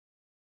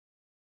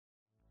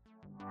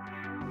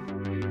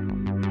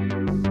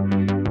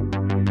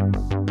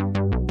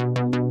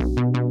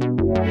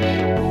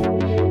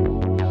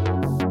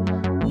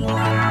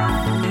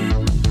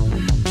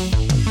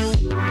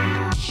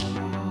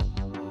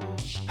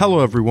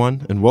Hello,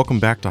 everyone, and welcome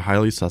back to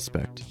Highly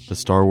Suspect, a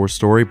Star Wars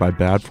story by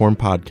Bad Form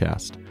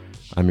Podcast.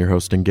 I'm your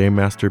host and game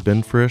master,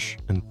 Ben Frisch,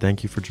 and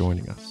thank you for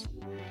joining us.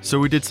 So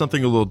we did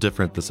something a little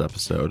different this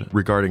episode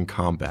regarding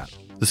combat.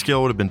 The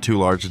scale would have been too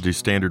large to do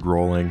standard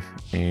rolling,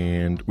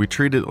 and we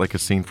treated it like a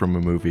scene from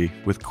a movie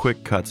with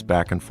quick cuts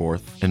back and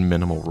forth and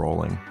minimal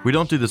rolling. We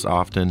don't do this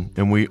often,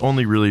 and we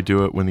only really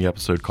do it when the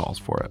episode calls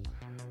for it.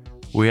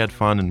 We had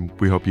fun, and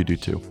we hope you do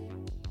too.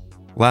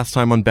 Last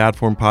time on Bad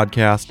Form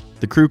Podcast,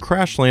 the crew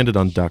crash-landed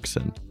on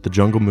Duxon, the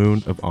jungle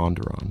moon of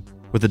Onderon.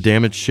 With a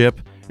damaged ship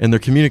and their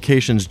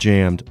communications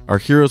jammed, our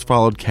heroes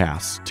followed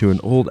Cass to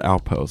an old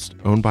outpost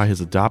owned by his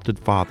adopted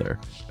father,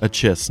 a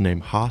Chiss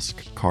named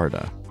Hosk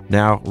Carda.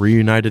 Now,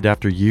 reunited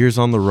after years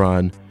on the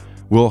run,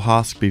 will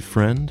Hosk be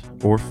friend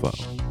or foe?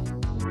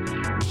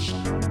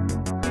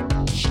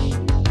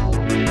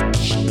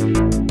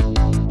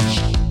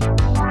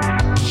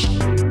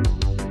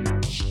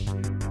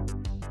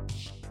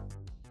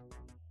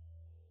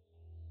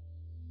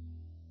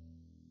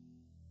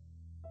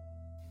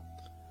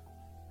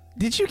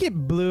 Did you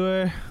get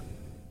bluer?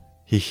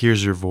 He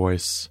hears your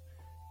voice,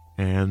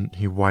 and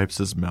he wipes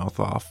his mouth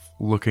off,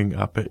 looking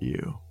up at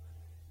you.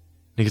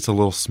 He gets a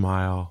little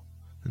smile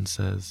and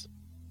says,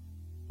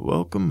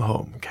 "Welcome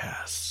home,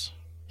 Cass."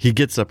 He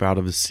gets up out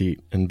of his seat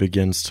and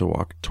begins to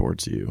walk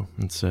towards you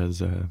and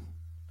says,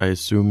 I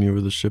assume you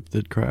were the ship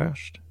that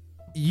crashed?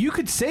 You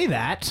could say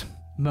that,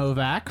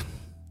 Movac.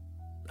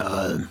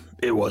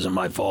 It wasn't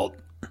my fault.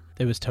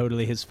 It was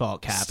totally his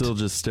fault, Cap. Still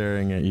just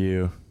staring at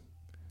you.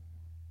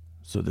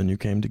 So then you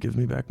came to give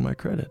me back my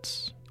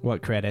credits.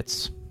 What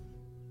credits?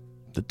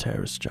 The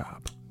terrorist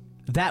job.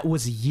 That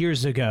was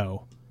years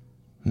ago.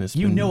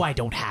 You know I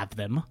don't have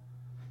them.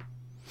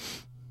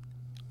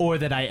 Or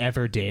that I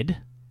ever did.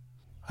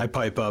 I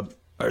pipe up.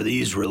 Are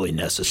these really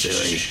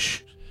necessary?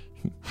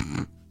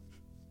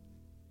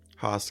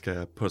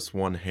 Hoska puts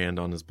one hand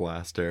on his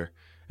blaster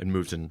and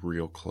moves in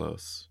real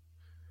close.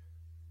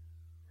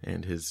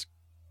 And his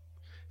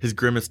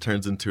grimace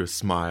turns into a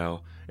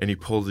smile, and he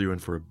pulls you in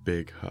for a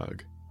big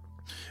hug.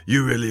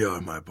 You really are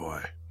my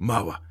boy.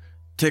 Mawa,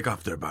 take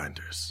off their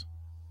binders.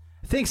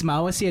 Thanks,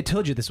 Mawa. See, I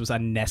told you this was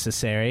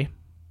unnecessary.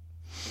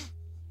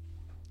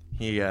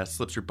 He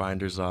slips your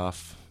binders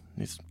off.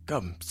 He's,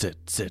 come,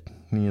 sit.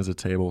 He has a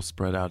table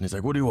spread out, and he's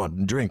like, what do you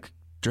want? Drink.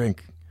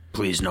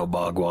 Please, no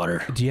bog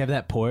water. Do you have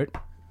that port?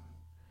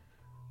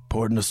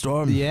 Port in a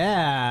storm?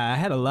 Yeah, I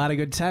had a lot of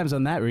good times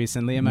on that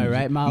recently. Am I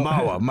right,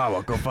 Mawa?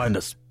 Mawa, go find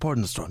us. Port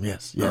in the storm,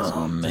 yes.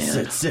 Oh,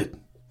 man. Sit.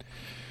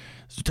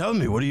 So tell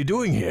me, what are you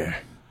doing here?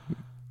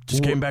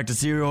 Just came back to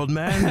see your old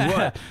man?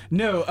 What?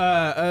 No,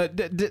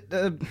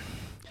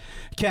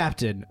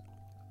 Captain,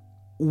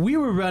 we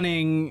were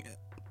running...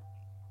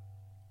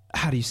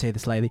 How do you say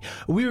this lightly?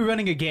 We were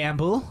running a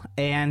gamble,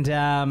 and,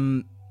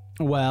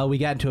 we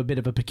got into a bit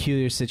of a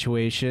peculiar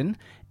situation,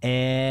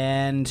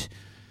 and...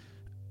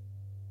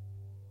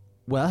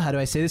 Well, how do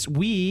I say this?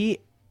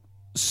 We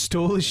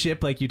stole a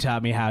ship like you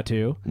taught me how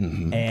to,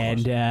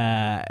 and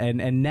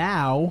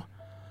now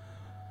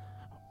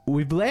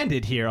we've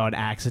landed here on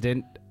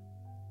accident.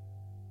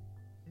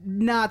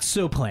 Not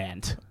so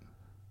planned.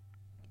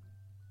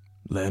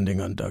 Landing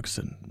on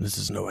Duxon. This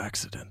is no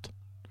accident.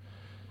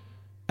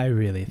 I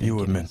really think you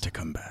were meant to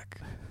come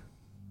back.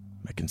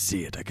 I can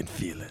see it. I can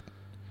feel it.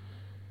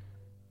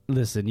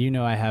 Listen, you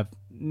know I have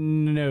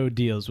no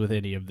deals with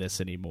any of this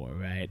anymore,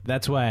 right?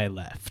 That's why I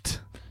left.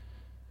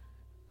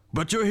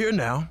 But you're here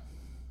now,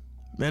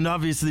 and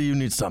obviously you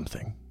need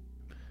something.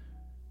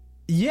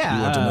 Yeah.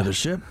 You want another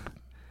ship?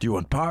 Do you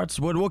want parts?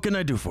 What can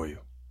I do for you?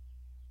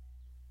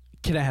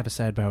 Can I have a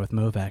sidebar with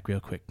Movac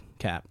real quick,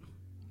 Cap?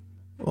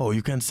 Oh,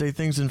 you can't say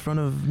things in front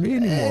of me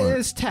anymore.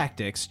 It's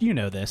tactics. You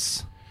know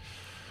this.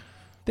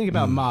 Think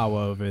about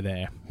Mawa over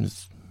there.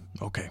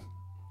 Okay.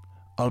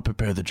 I'll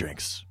prepare the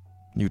drinks.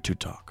 You two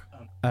talk.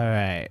 All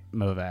right,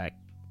 Movac.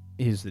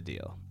 Here's the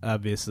deal.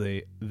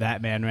 Obviously,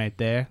 that man right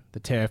there, the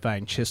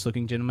terrifying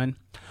Chiss-looking gentleman,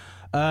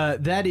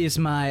 that is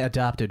my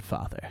adopted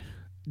father.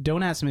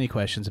 Don't ask me any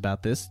questions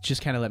about this.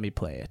 Just kind of let me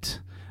play it.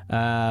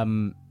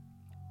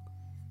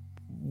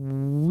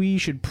 We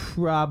should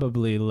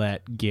probably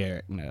let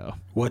Garrett know.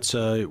 What's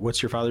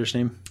your father's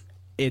name?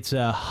 It's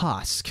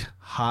Hosk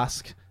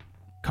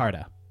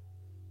Carda.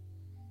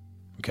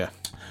 Okay.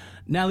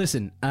 Now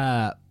listen,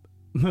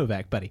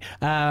 Movac, buddy.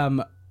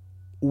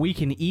 We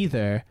can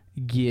either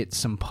get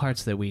some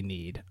parts that we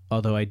need,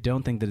 although I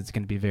don't think that it's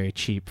going to be very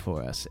cheap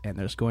for us, and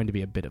there's going to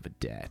be a bit of a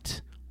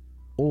debt,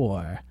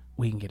 or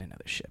we can get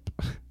another ship.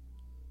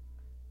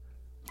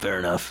 Fair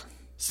enough.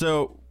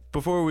 So,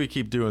 before we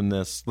keep doing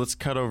this, let's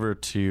cut over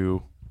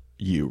to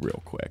you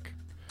real quick.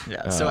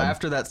 Yeah, so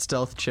after that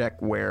stealth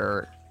check,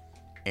 where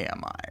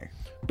am I?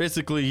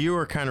 Basically, you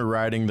are kind of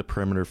riding the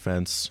perimeter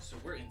fence. So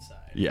we're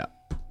inside. Yeah.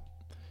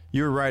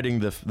 You're riding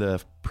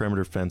the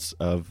perimeter fence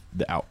of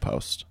the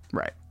outpost.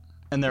 Right.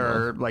 And there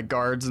are, like,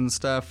 guards and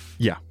stuff?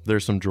 Yeah,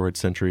 there's some droid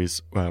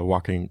sentries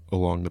walking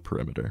along the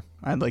perimeter.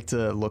 I'd like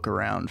to look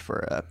around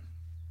for a...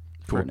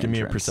 Cool. Give me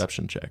a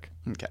perception check.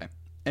 Okay.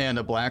 And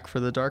a black for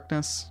the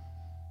darkness?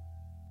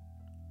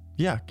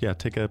 Yeah.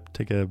 Take a.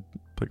 I'm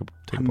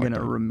point gonna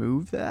there.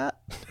 remove that.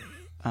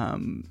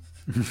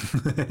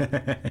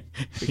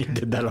 He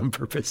did that on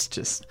purpose.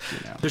 Just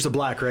There's a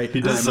black, right?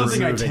 does That's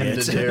something I removing tend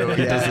it. to do.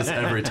 He does Yeah. this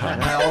every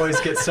time. I always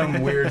get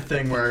some weird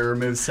thing where I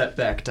remove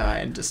setback die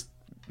and just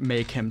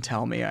make him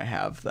tell me I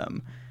have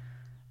them.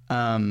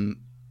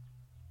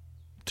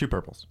 2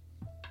 purples.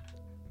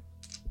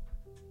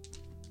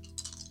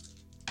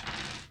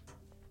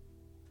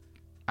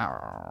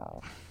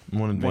 Ow.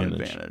 One advantage.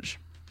 One advantage.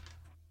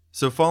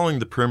 So following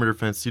the perimeter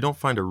fence, you don't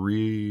find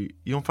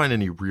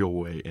any real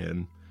way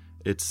in.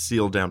 It's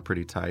sealed down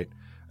pretty tight.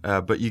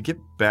 But you get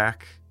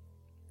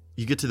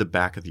to the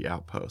back of the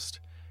outpost,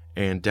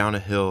 and down a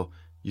hill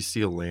you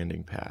see a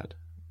landing pad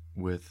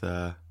with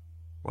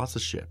lots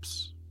of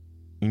ships.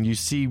 And you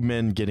see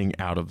men getting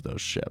out of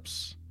those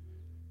ships.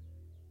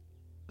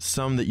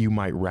 Some that you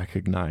might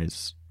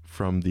recognize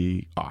from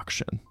the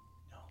auction.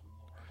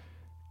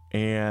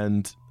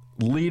 And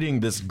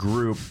leading this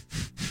group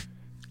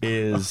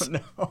is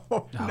a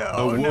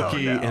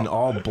Wookiee in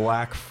all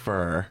black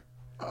fur.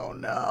 Oh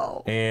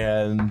no.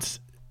 And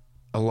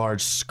a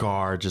large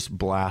scar just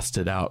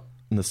blasted out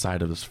in the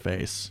side of his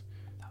face.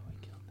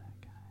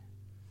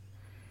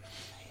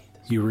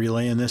 You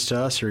relaying this to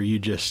us, or you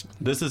just...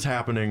 This is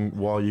happening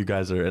while you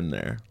guys are in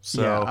there.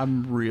 So Yeah,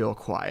 I'm real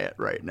quiet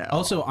right now.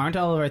 Also, aren't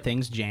all of our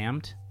things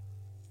jammed?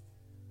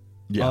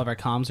 yeah. All of our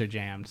comms are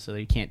jammed, so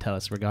you can't tell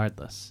us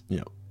regardless.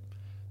 Yep.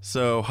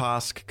 So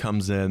Hosk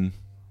comes in,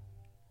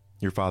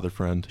 your father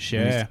friend. Sure.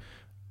 And he's,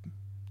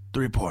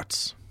 3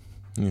 reports.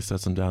 And he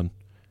sets them down.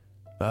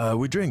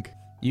 We drink.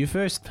 You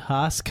first,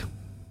 Hosk.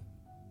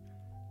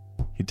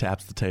 He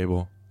taps the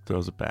table,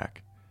 throws it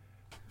back.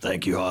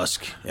 Thank you,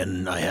 Hosk,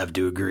 and I have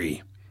to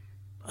agree.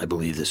 I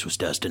believe this was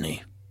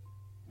destiny.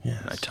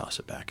 Yes. And I toss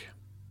it back.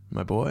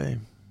 My boy.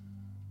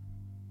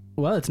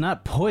 Well, it's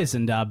not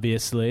poisoned,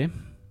 obviously.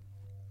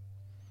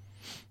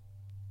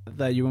 I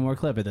thought you were more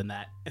clever than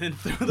that. And then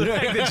threw the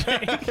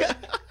drink.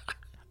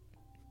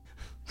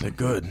 They're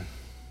good.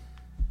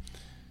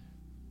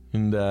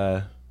 And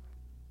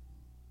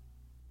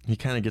he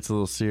kind of gets a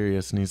little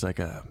serious, and he's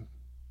like,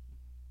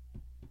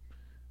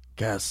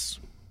 guess,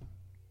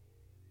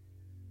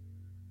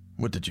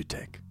 what did you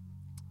take?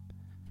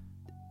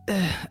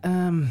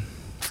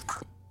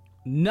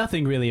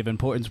 Nothing really of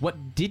importance.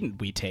 What didn't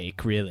we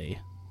take, really?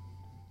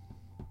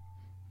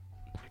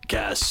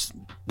 Cass,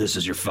 this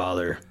is your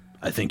father.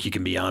 I think you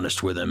can be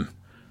honest with him.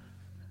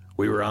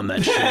 We were on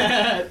that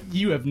ship.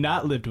 You have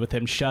not lived with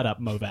him. Shut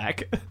up,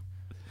 Movac.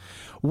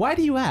 Why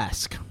do you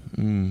ask?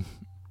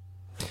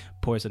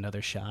 Pours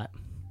another shot.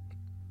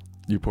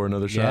 You pour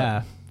another shot?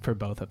 Yeah, for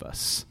both of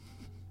us.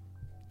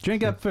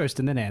 Drink up first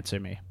and then answer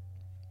me.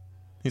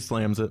 He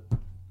slams it.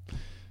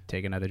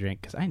 Take another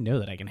drink, because I know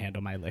that I can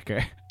handle my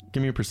liquor.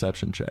 Give me a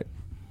perception check.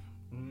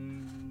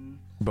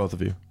 Both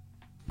of you.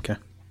 Okay.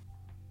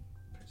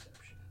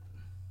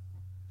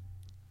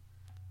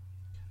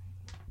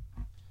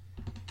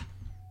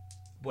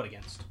 What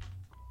against?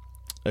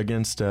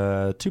 Against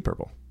 2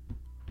 purple.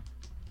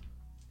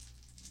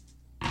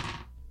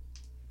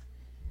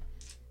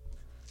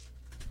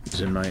 It's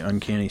in my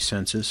uncanny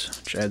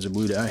senses, which adds a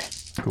blue die.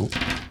 Cool.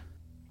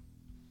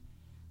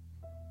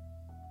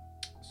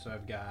 So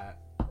I've got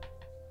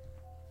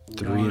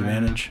 3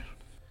 advantage.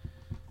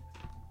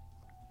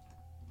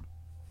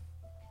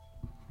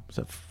 Is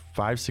that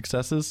 5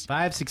 successes?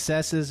 5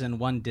 successes and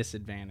 1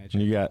 disadvantage.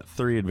 And you got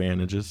 3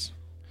 advantages.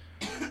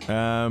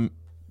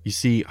 You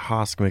see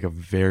Hosk make a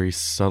very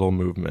subtle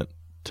movement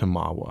to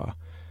Mawa,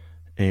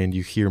 and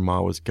you hear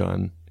Mawa's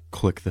gun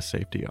click the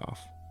safety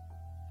off.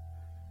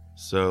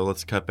 So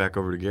let's cut back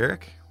over to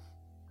Garrick.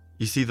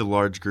 You see the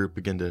large group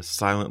begin to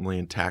silently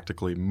and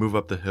tactically move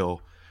up the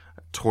hill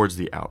towards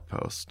the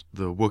outpost.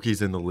 The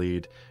Wookiee's in the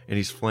lead, and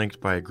he's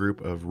flanked by a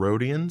group of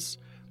Rhodians,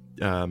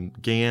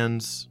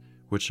 Gans,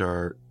 which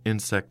are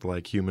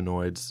insect-like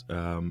humanoids,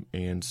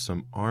 and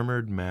some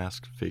armored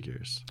masked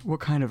figures. What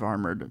kind of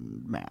armored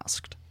and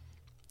masked?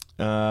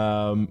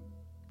 You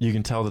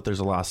can tell that there's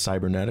a lot of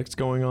cybernetics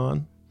going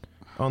on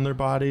their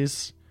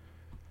bodies.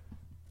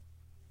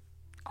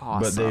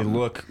 Awesome. But they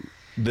look...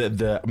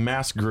 The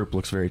masked group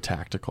looks very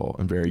tactical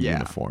and very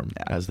uniform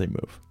as they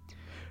move.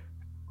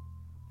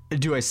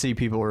 Do I see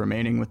people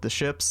remaining with the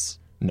ships?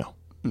 No.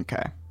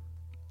 Okay.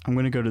 I'm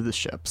going to go to the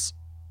ships.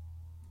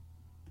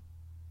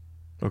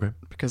 Okay.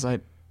 Because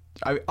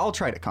I'll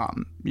try to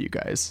calm you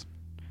guys.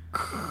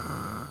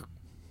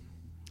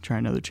 Try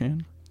another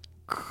chan?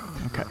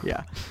 Okay,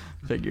 yeah.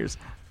 Figures.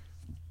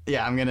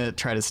 Yeah, I'm going to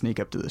try to sneak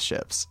up to the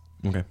ships.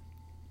 Okay.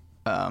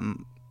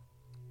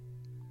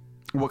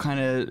 What kind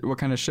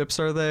of ships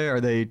are they?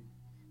 Are they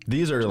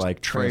These are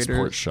like transport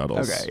traders?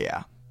 shuttles. Okay,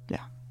 yeah.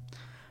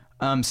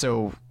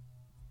 So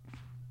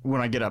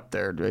when I get up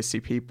there, do I see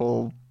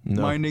people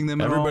No. minding them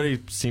at all?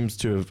 Everybody seems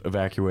to have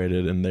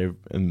evacuated, and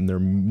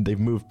they've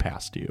moved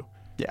past you.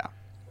 Yeah.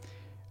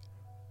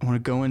 I want to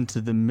go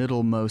into the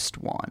middlemost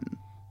one.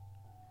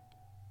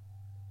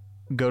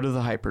 Go to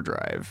the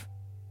hyperdrive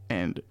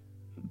and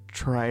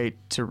try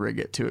to rig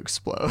it to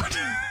explode.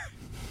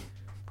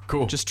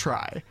 Cool. Just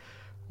try.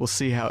 We'll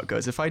see how it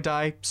goes. If I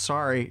die,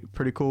 sorry.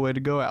 Pretty cool way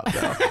to go out,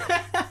 though.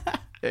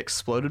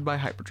 Exploded by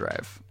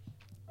hyperdrive.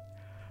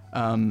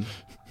 And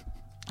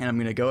I'm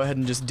going to go ahead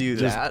and just do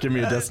Just that. give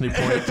me a destiny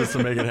point just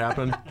to make it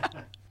happen.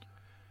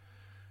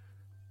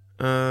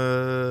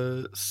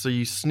 So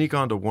you sneak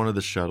onto one of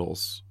the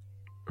shuttles,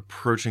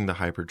 approaching the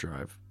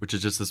hyperdrive, which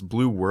is just this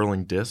blue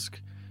whirling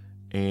disc,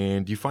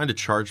 and you find a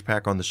charge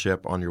pack on the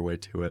ship on your way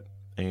to it,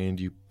 and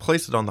you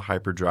place it on the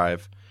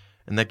hyperdrive,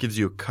 and that gives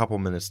you a couple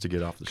minutes to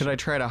get off the ship. Could I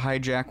try to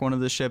hijack one of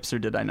the ships, or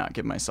did I not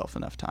give myself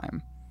enough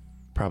time?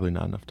 Probably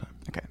not enough time.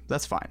 Okay,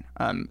 that's fine.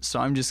 So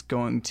I'm just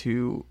going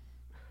to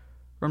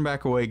run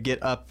back away,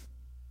 get up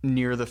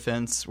near the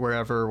fence,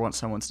 wherever, once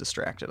someone's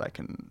distracted, I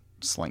can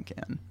slink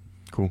in.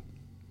 Cool.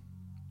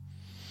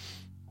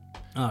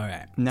 All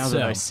right. Now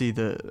that I see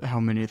how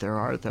many there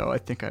are, though, I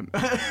think I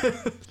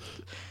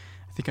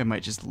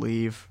might just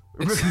leave.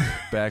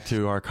 Back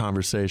to our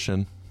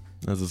conversation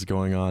as it's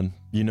going on.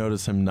 You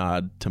notice him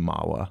nod to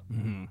Mawa.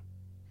 Mm-hmm.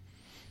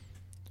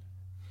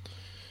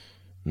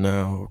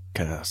 Now,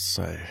 Cass,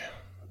 I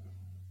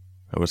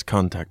was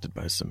contacted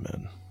by some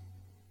men.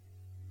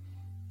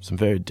 Some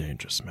very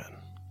dangerous men.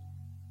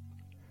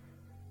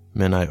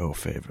 Men I owe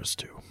favors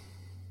to.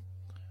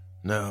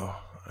 Now,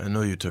 I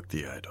know you took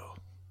the idol.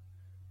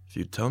 If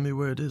you tell me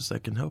where it is, I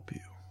can help you.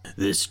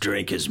 This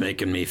drink is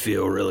making me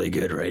feel really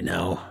good right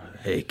now.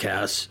 Hey,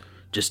 Cass,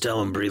 just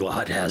tell him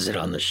Brelot has it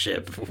on the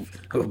ship.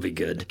 It'll be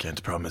good.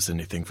 Can't promise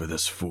anything for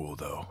this fool,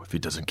 though, if he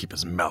doesn't keep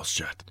his mouth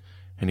shut.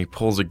 And he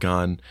pulls a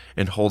gun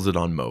and holds it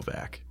on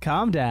Movac.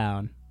 Calm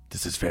down.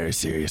 This is very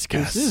serious,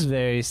 Cass. This is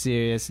very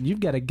serious. You've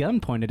got a gun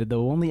pointed at the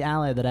only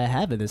ally that I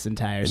have in this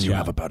entire And shop. you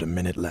have about a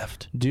minute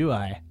left. Do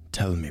I?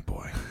 Tell me,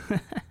 boy.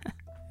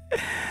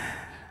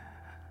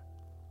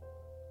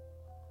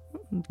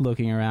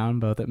 Looking around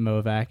both at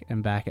Movac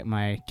and back at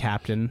my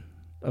captain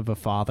of a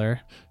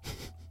father.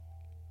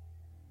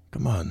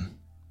 Come on.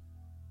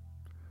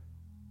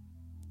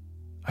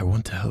 I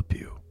want to help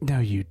you. No,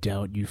 you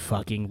don't, you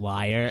fucking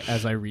liar,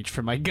 as I reach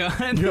for my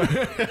gun.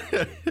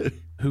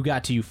 Who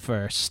got to you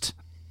first?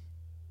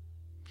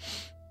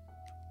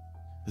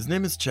 His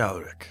name is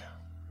Chalric.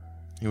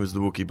 He was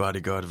the Wookiee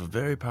bodyguard of a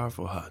very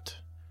powerful Hutt.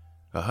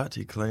 A Hutt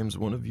he claims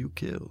one of you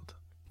killed.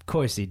 Of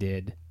course he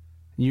did.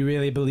 You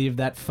really believe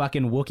that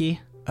fucking Wookiee?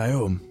 I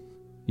owe him.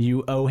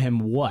 You owe him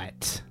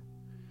what?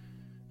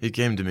 He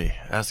came to me,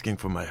 asking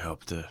for my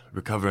help to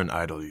recover an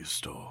idol you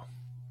stole.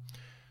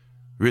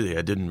 Really,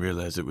 I didn't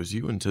realize it was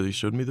you until he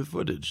showed me the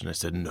footage, and I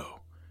said,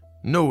 no.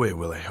 No way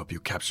will I help you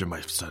capture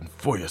my son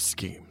for your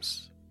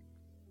schemes.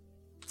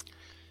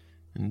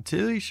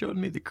 Until he showed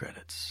me the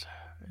credits,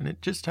 and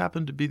it just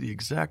happened to be the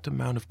exact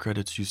amount of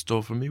credits you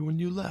stole from me when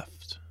you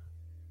left.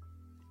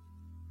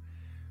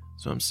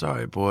 So I'm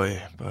sorry,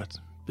 boy, but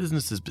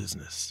business is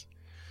business.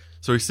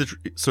 So he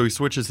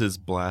switches his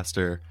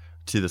blaster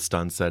to the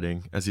stun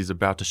setting as he's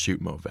about to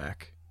shoot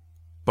Movac.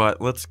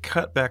 But let's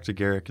cut back to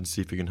Garrick and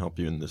see if he can help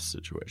you in this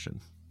situation.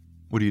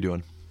 What are you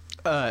doing?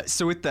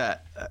 So with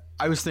that,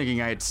 I was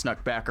thinking I had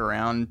snuck back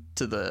around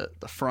to the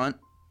front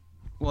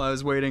while I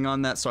was waiting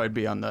on that, so I'd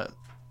be on the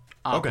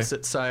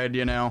opposite side,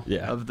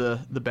 of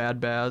the bad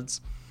bads.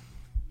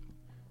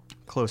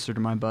 Closer to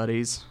my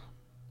buddies.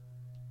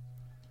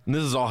 And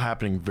this is all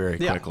happening very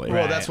quickly.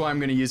 Well, that's why I'm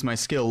going to use my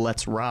skill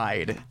Let's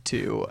Ride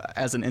to,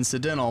 as an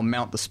incidental,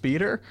 mount the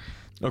speeder.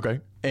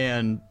 Okay.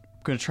 And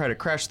I'm going to try to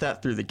crash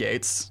that through the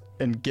gates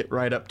and get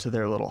right up to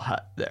their little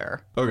hut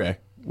there. Okay.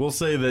 We'll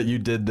say that you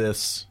did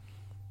this.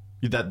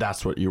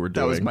 That's what you were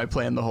doing. That was my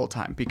plan the whole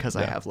time because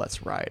I have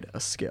Let's Ride,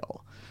 a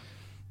skill.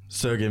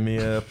 So give me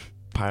a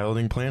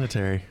piloting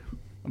planetary.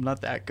 I'm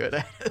not that good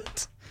at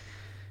it.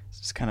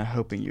 Just kind of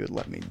hoping you would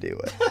let me do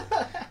it.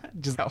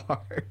 Just how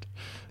hard.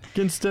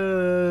 Against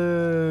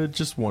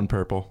just one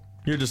purple.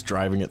 You're just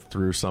driving it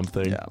through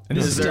something. Yeah. And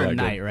this is Doesn't during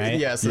matter. night, right?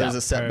 Yeah, so there's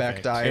a setback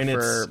Perfect. die And for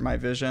it's- my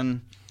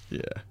vision.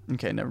 Yeah.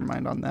 Okay, never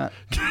mind on that.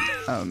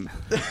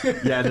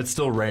 Yeah, and it's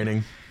still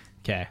raining.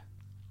 Okay.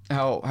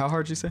 How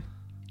hard did you say?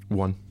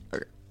 1.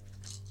 Okay.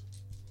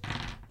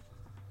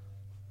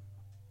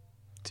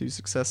 2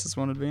 successes,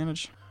 1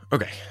 advantage.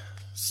 Okay.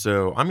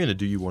 So I'm going to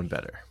do you one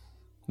better.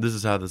 This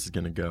is how this is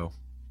going to go.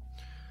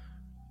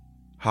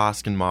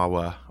 Hosk and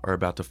Mawa are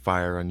about to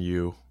fire on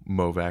you,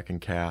 Movac and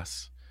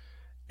Cass,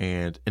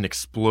 and an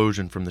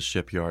explosion from the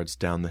shipyards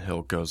down the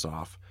hill goes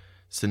off,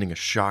 sending a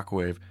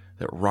shockwave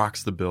that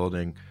rocks the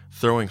building,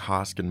 throwing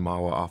Hosk and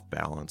Mawa off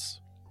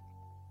balance.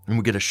 And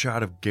we get a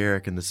shot of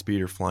Garrick and the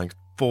speeder flying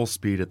full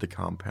speed at the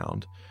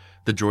compound.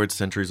 The droid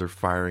sentries are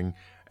firing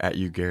at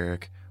you,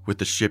 Garrick, with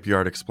the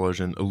shipyard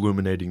explosion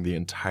illuminating the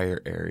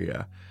entire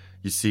area.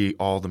 You see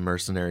all the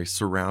mercenaries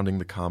surrounding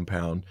the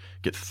compound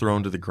get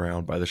thrown to the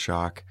ground by the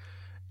shock,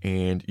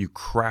 and you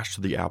crash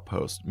to the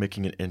outpost,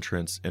 making an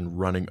entrance and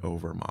running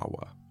over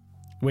Mawa.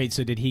 Wait,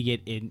 so did he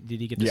get in?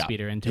 Did he get the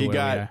speeder into he where we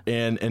are? got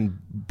in and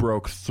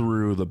broke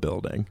through the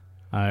building.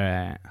 All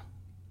right.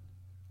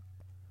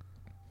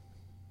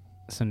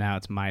 So now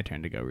it's my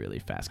turn to go really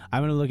fast.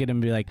 I'm going to look at him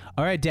and be like,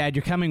 all right, Dad,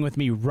 you're coming with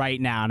me right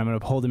now. And I'm going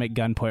to hold him at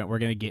gunpoint. We're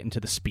going to get into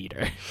the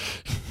speeder.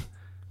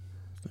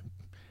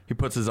 He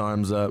puts his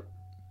arms up.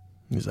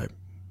 He's like,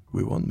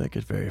 we won't make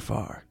it very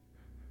far.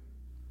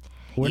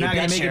 We're not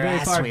going to make it very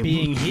far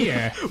being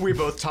here. We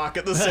both talk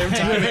at the same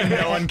time and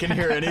no one can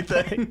hear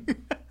anything.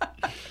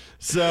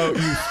 So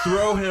you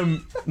throw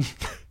him...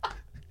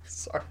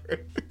 Sorry.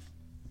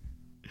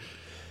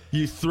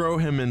 You throw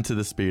him into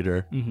the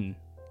speeder. Mm-hmm.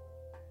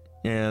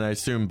 And I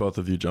assume both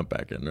of you jump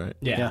back in, right?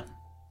 Yeah.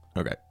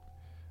 Okay.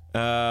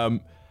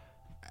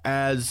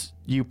 As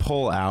you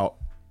pull out,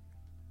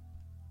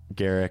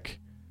 Garrick,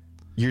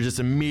 you're just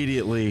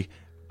immediately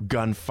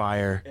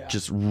gunfire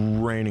just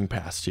raining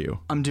past you.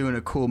 I'm doing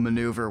a cool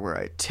maneuver where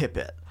I tip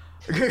it.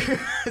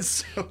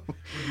 So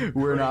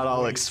we're not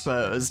all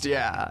exposed.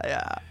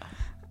 Yeah.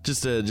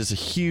 Just a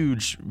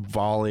huge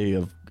volley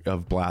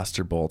of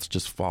blaster bolts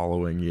just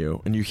following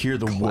you, and you hear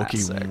the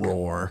Wookiee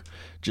roar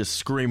just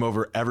scream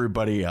over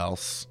everybody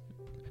else.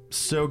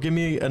 So give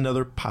me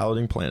another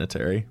piloting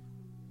planetary.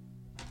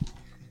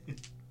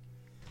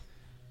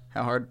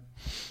 How hard?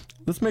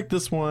 Let's make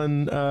this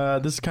one,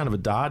 this is kind of a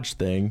dodge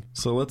thing,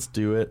 so let's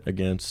do it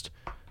against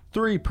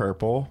 3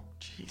 purple.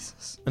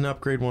 Jesus. And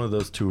upgrade one of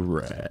those to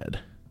red.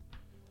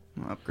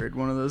 I'll upgrade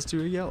one of those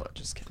to a yellow.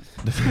 Just kidding.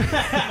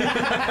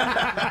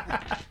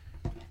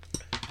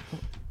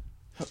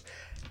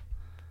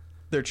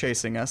 They're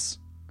chasing us,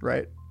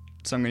 right?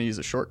 So I'm going to use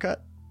a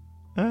shortcut?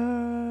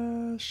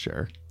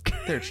 Sure.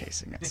 They're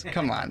chasing us.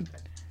 Come on.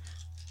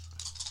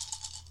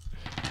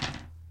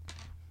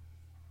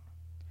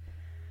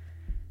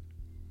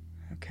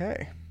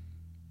 Okay.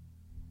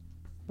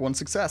 1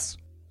 success.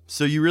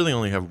 So you really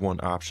only have one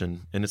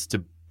option, and it's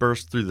to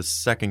burst through the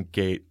second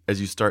gate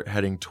as you start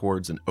heading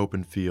towards an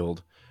open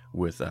field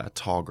with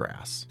tall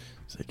grass.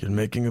 It's like you're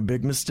making a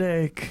big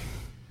mistake.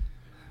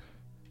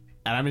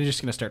 And I'm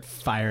just going to start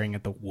firing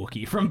at the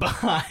Wookiee from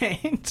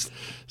behind.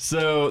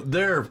 So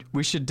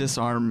we should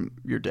disarm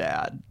your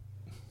dad.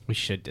 We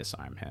should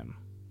disarm him.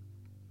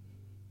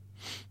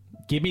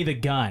 Give me the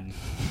gun.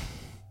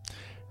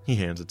 He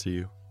hands it to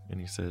you,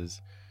 and he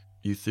says,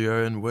 you 3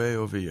 are in way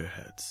over your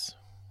heads.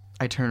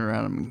 I turn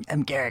around.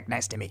 I'm Garrick.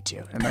 Nice to meet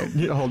you. And I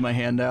hold my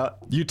hand out.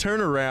 You turn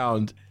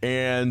around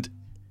and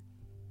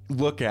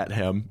look at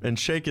him and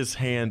shake his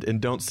hand and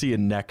don't see a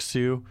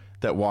Nexu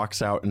that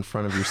walks out in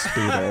front of your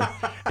speeder.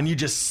 And you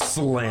just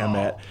slam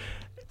it.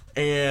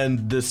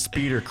 And the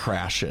speeder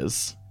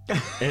crashes.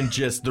 And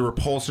just the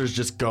repulsors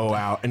just go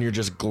out and you're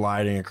just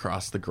gliding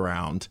across the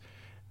ground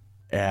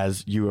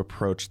as you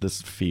approach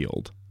this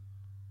field.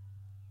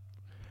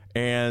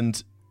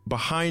 And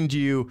behind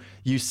you,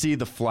 you see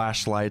the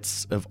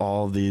flashlights of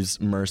all these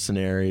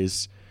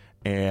mercenaries,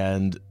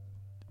 and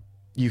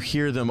you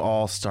hear them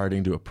all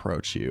starting to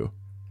approach you.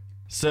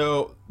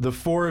 So the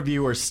 4 of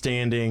you are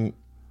standing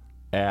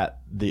at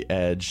the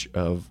edge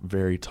of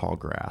very tall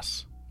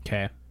grass.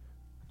 Okay.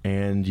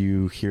 And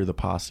you hear the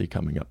posse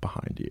coming up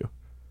behind you.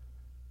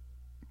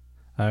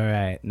 All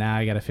right. Now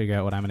I got to figure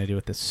out what I'm going to do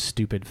with this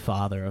stupid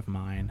father of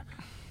mine.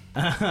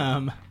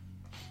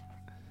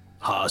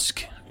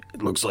 Hosk,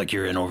 it looks like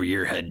you're in over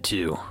your head,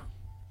 too.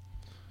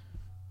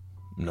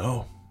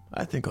 No,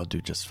 I think I'll do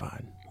just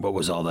fine. What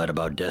was all that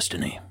about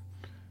destiny?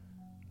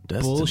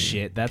 Destiny.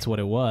 Bullshit, that's what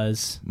it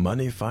was.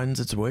 Money finds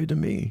its way to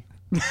me.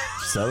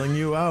 Selling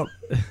you out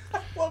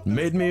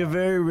made me a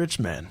very rich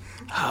man.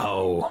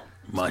 How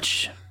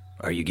much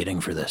are you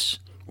getting for this?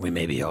 We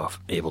may be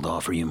able to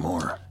offer you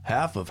more.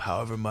 Half of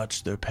however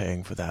much they're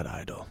paying for that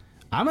idol.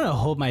 I'm going to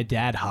hold my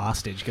dad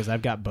hostage because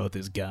I've got both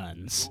his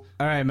guns.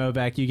 All right,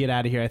 Movac, you get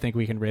out of here. I think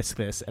we can risk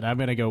this. And I'm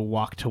going to go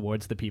walk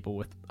towards the people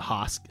with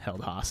Hosk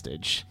held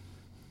hostage.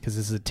 Because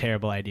this is a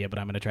terrible idea, but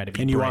I'm going to try to be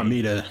And you brave. want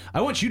me to...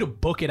 I want you to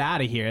book it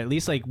out of here. At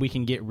least like we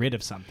can get rid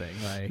of something.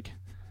 Like,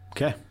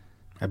 Okay.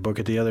 I book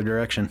it the other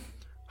direction.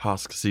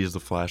 Hosk sees the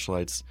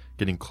flashlights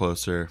getting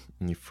closer,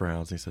 and he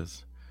frowns and he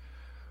says,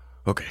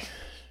 okay,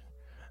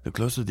 the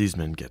closer these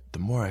men get, the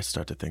more I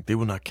start to think they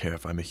will not care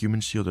if I'm a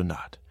human shield or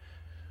not.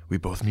 We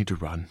both need to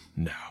run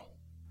now.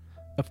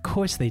 Of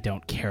course they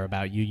don't care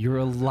about you. You're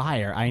a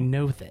liar. I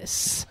know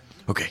this.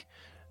 Okay,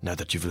 now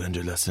that you've learned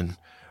your lesson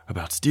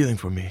about stealing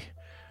from me,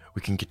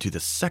 we can get to the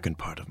second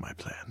part of my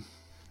plan.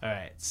 All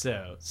right,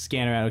 so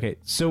scan around. Okay,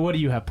 so what do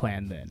you have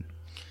planned then?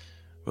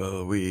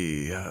 Well,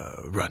 we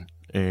run.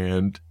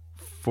 And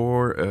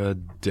for a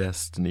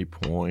destiny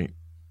point,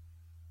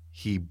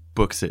 he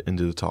books it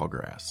into the tall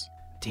grass.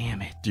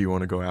 Damn it. Do you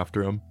want to go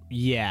after him?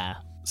 Yeah.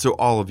 So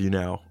all of you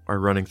now are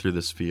running through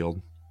this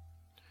field.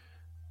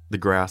 The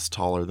grass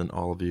taller than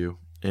all of you.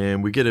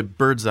 And we get a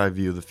bird's eye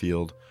view of the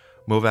field.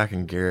 Movac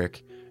and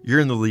Garrick, you're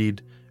in the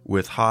lead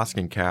with Hosk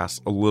and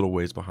Cass a little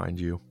ways behind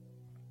you.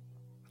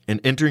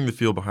 And entering the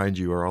field behind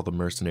you are all the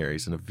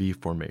mercenaries in a V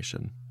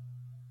formation.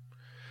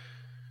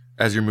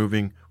 As you're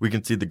moving, we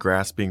can see the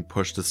grass being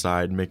pushed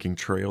aside, making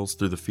trails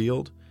through the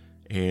field.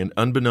 And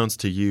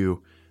unbeknownst to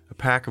you, a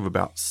pack of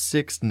about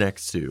 6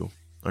 Nexu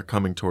are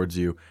coming towards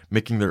you,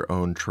 making their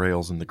own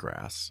trails in the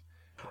grass.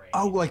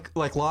 Oh,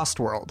 like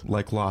Lost World.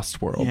 Like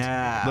Lost World.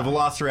 Yeah. The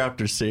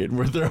Velociraptor scene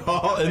where they're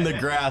all in the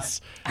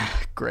grass.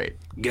 Great.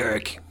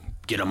 Garrick,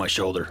 get on my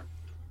shoulder.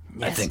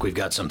 I think we've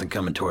got something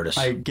coming toward us.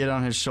 I get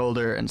on his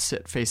shoulder and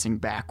sit facing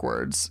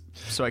backwards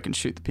so I can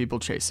shoot the people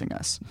chasing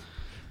us.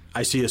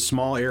 I see a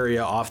small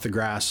area off the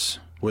grass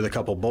with a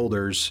couple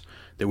boulders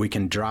that we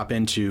can drop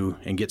into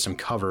and get some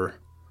cover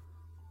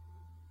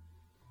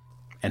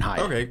and hide.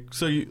 Okay,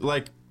 so you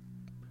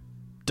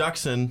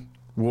Duxon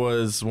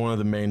was one of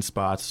the main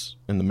spots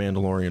in the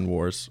Mandalorian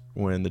Wars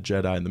when the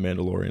Jedi and the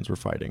Mandalorians were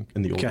fighting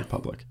in the Old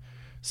Republic.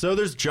 So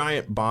there's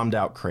giant bombed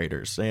out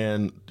craters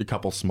and a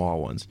couple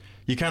small ones.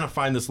 You kind of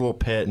find this little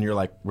pit and you're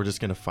like, we're just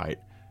going to fight.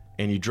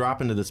 And you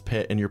drop into this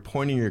pit and you're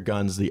pointing your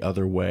guns the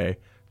other way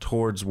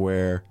towards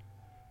where...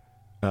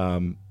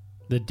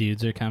 the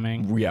dudes are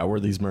coming? Yeah,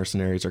 where these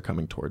mercenaries are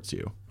coming towards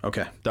you.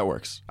 Okay. That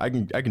works. I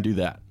can do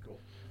that. Cool.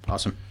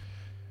 Awesome.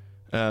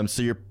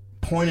 So you're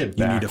pointed backwards.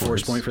 You need a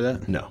force point for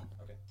that? No.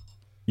 Okay.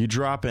 You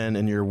drop in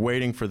and you're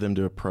waiting for them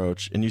to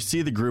approach, and you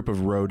see the group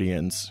of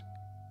Rhodians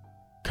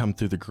come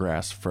through the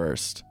grass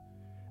first.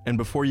 And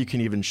before you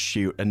can even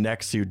shoot, a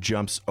Nexu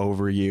jumps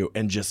over you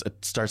and just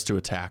starts to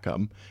attack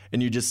them.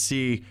 And you just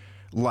see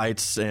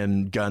lights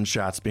and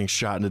gunshots being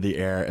shot into the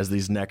air as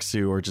these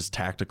Nexu are just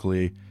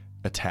tactically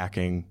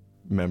attacking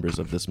members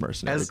of this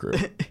mercenary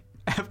group.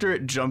 After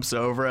it jumps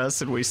over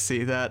us and we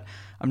see that,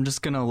 I'm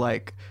just going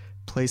to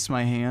place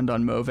my hand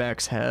on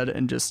Movak's head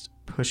and just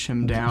push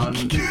him down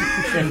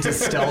into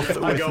stealth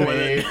with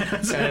me.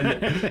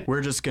 And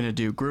we're just going to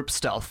do group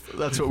stealth.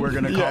 That's what we're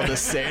going to call this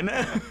scene.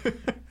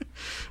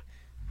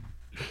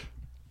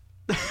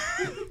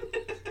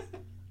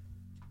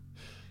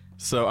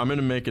 So I'm going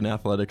to make an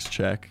athletics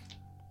check.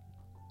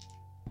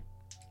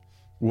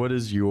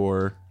 What's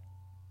your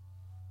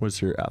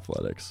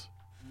athletics?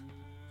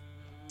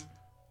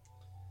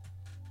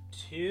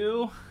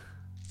 2.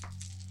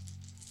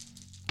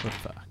 We're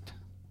fucked.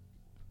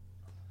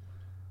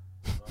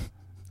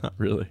 Not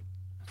really.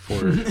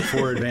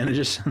 Four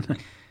advantages.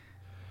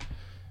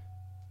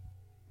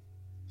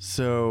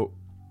 So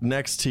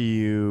next to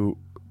you,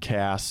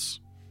 Cass,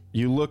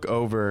 you look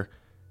over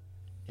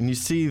and you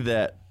see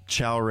that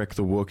Chalric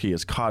the Wookiee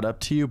is caught up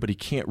to you, but he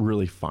can't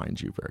really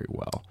find you very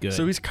well. Good.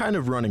 So he's kind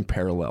of running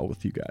parallel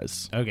with you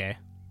guys. Okay.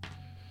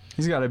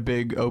 He's got a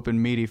big,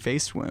 open, meaty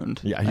face wound.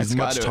 Yeah, he's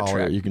much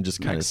taller. You can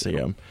just kind of see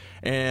him.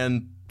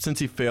 And since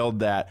he failed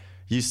that,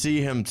 you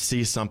see him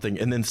see something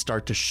and then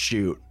start to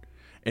shoot.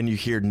 And you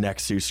hear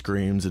Nexu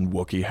screams and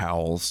Wookiee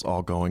howls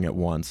all going at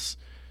once.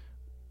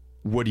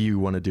 What do you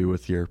want to do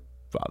with your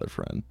father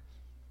friend?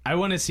 I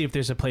want to see if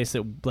there's a place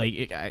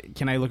that,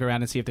 can I look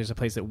around and see if there's a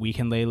place that we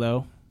can lay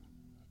low?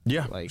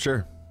 Yeah,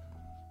 sure.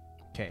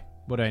 Okay.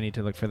 What do I need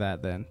to look for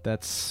that then?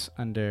 That's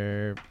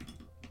under...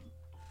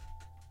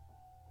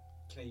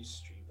 Can I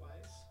use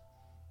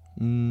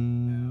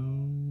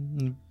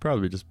streetwise?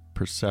 Probably just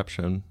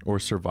perception or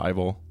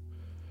survival.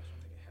 I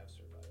think I have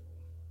survival.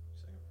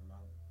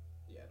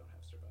 Yeah, I don't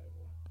have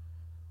survival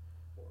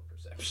or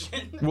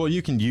perception. Well,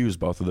 you can use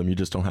both of them. You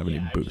just don't have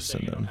any boosts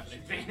in them. I have an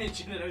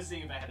advantage in it. I was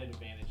thinking if I had an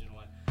advantage in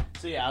one.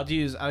 So yeah,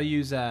 I'll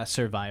use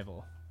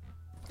survival.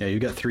 Yeah, you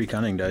got 3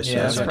 cunning dice.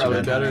 Yeah, so that's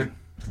probably better.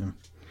 Yeah.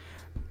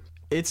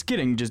 It's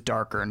getting just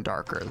darker and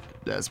darker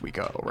as we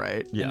go,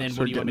 right? Yeah. And then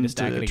what do you want me to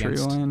stack it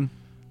against?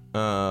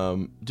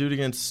 Do it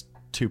against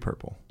 2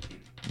 purple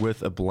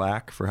with a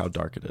black for how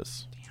dark it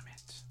is. Damn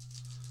it.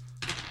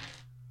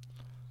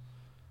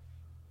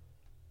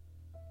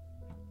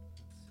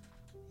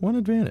 One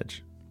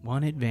advantage.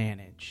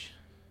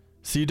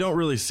 So you don't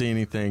really see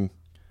anything,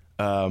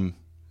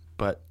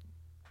 but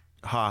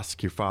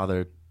Hosk, your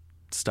father,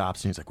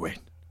 stops and he's like, wait.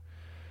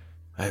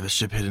 I have a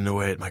ship hidden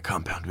away at my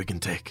compound we can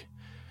take.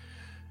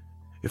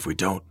 If we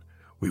don't,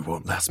 we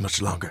won't last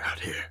much longer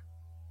out here.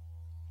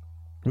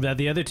 Without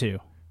the other 2.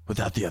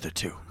 Without the other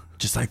 2.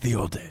 Just like the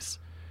old days.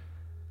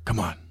 Come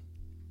on.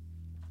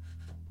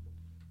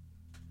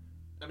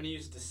 I'm going to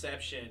use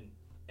deception,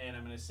 and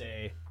I'm going to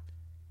say,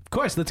 of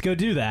course, let's go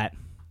do that.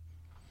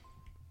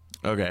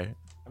 Okay.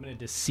 I'm going to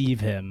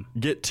deceive him.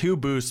 Get 2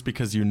 boosts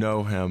because you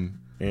know him,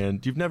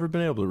 and you've never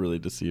been able to really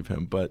deceive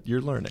him, but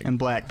you're learning. And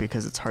black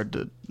because it's hard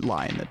to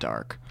lie in the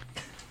dark.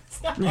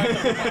 It's not hard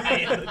to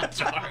lie in the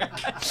dark.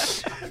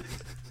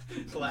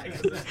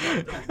 Black because it's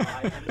hard to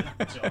lie in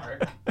the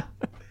dark.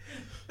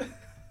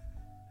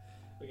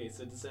 Okay,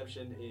 so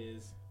deception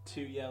is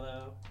 2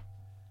 yellow,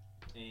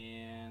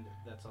 and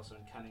that's also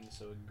in cunning,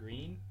 so a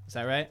green. Is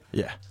that right?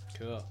 Yeah.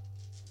 Cool.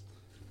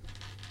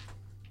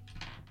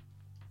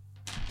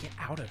 Get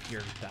out of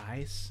here,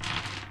 dice.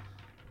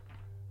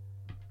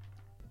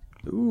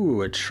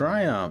 Ooh, a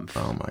triumph.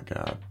 Oh my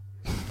god.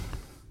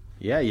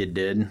 Yeah, you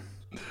did.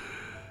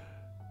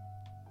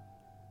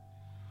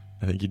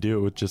 I think you do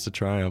it with just a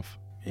triumph.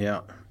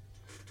 Yeah.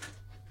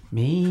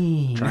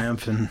 Me.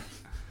 Triumph and...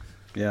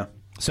 Yeah.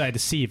 So I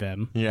deceive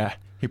him. Yeah.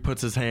 He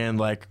puts his hand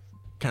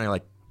kind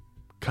of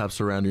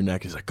cups around your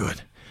neck. He's like,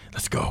 good,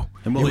 let's go.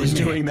 And while he's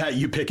doing that,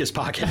 you pick his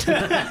pocket.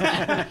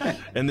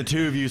 And the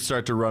 2 of you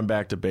start to run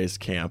back to base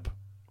camp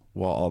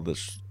while all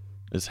this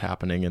is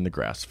happening in the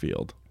grass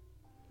field.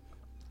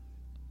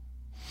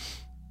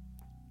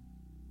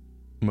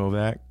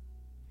 Movak?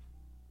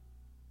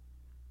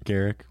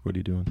 Garrick, what are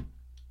you doing?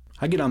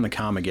 I get on the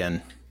comm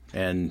again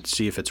and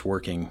see if it's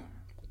working.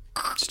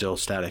 Still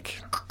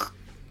static.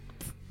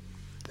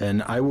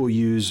 Then I will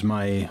use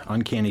my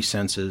uncanny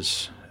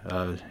senses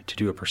to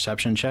do a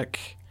perception check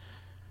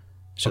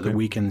so that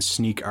we can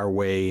sneak our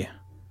way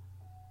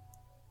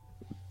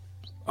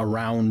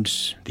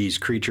around these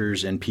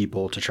creatures and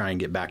people to try and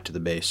get back to the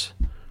base.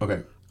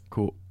 Okay,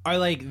 cool. Are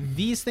like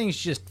these things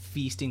just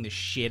feasting the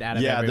shit out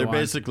of everyone? Yeah, they're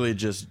basically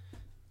just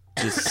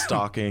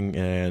stalking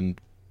and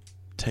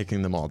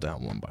taking them all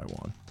down one by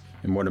one.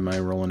 And what am I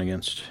rolling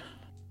against?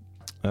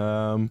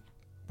 What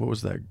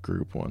was that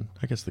group one?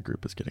 I guess the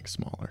group is getting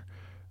smaller.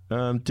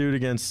 Dude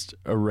against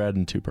a red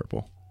and 2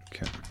 purple.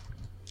 Okay.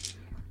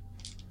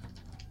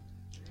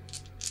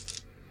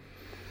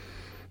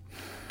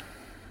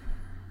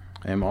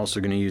 I am also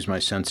going to use my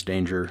sense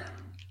danger.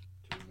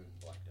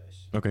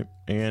 Okay,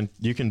 and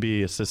you can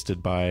be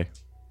assisted by...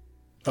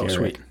 Oh, Eric.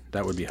 sweet.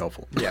 That would be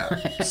helpful.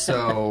 Yeah.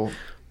 So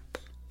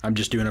I'm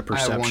just doing a I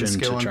perception. have one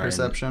skill in to try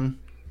perception.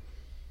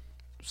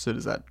 So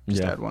does that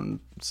just add one?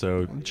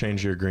 So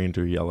change your green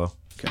to yellow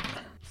Okay.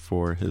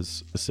 for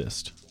his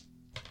assist.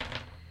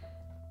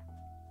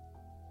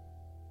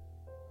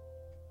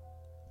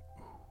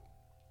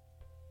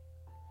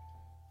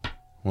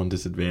 One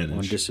disadvantage.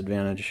 One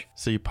disadvantage.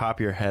 So you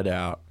pop your head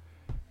out,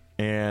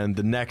 and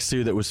the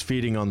Nexu that was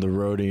feeding on the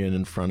Rhodian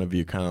in front of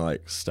you kind of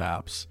like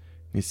stops.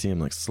 You see him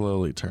like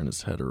slowly turn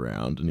his head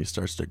around, and he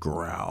starts to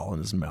growl, and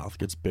his mouth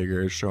gets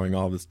bigger, showing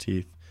all of his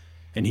teeth.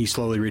 And he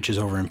slowly reaches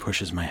over and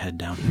pushes my head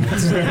down.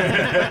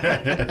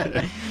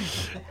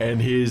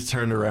 And he's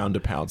turned around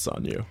to pounce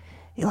on you.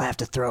 You'll have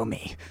to throw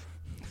me.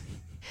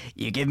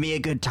 You give me a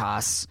good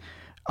toss,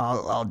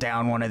 I'll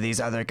down one of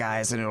these other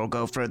guys, and it'll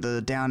go for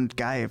the downed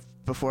guy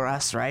before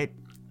us, right?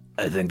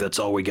 I think that's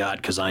all we got,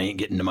 because I ain't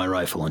getting to my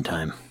rifle in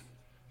time.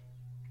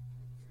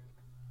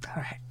 All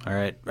right. All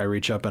right. I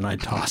reach up and I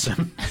toss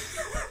him.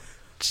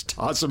 Just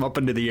toss him up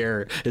into the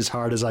air as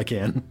hard as I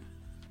can.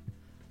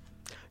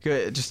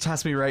 Good. Just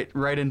toss me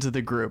right into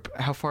the group.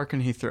 How far can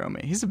he throw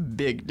me? He's a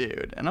big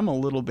dude, and I'm a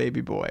little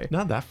baby boy.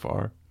 Not that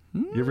far.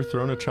 You ever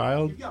thrown a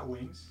child?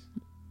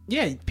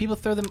 Yeah, people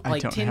throw them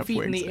like don't 10 have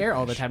feet in wings, the air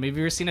all the time. Have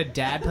you ever seen a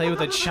dad play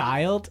with a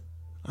child?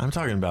 I'm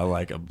talking about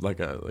like a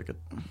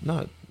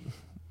not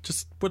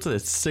just what's a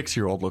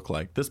 6-year-old look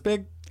like? This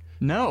big?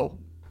 No.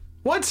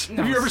 What?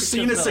 Have you ever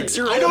seen a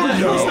 6-year-old? I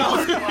don't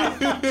know.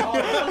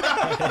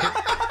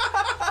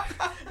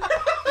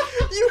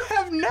 You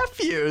have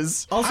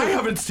nephews. I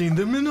haven't seen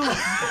them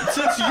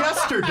since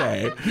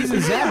yesterday. He's a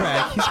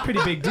Zabrak. He's a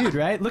pretty big dude,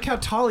 right? Look how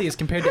tall he is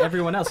compared to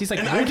everyone else. He's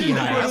like monkey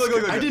height.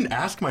 I didn't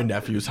ask my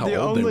nephews how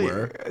old they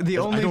were. The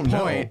I only don't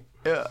point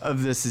know.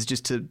 of this is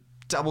just to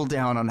double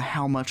down on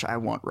how much I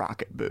want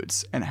rocket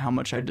boots and how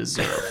much I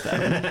deserve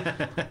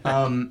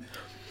them.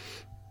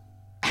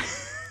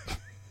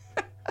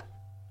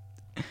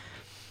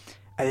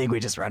 I think we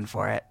just run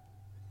for it.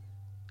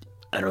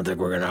 I don't think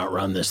we're going to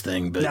outrun this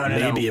thing, but No.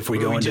 maybe if we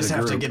go into just the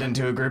have group. to get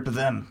into a group of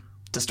them,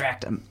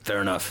 distract them.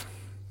 Fair enough.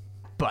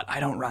 But I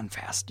don't run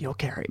fast. You'll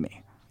carry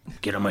me.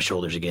 Get on my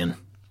shoulders again.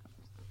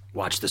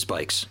 Watch the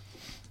spikes.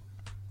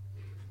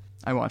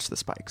 I watch the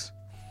spikes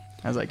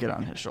as I get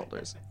on his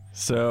shoulders.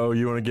 So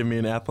you want to give me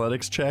an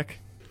athletics check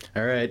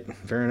All right.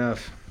 Fair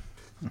enough.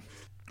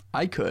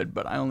 I could,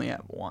 but I only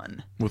have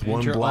one. with And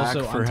one you're black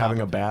also on for top having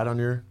a of bat on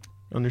your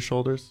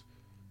shoulders?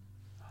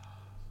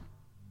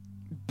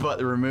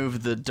 But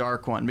remove the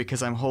dark one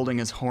because I'm holding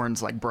his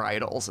horns like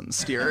bridles and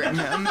steering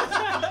him.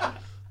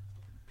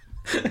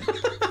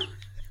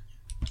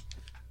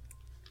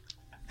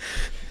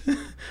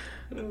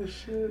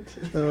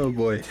 Oh,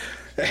 boy.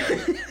 Do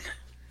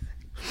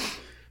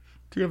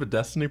you have a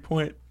destiny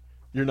point?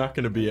 You're not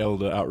going to be able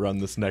to outrun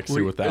this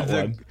Nexu with that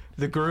one.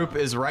 The group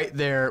is right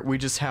there. We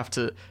just have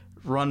to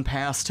run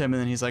past him,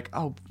 and then he's like,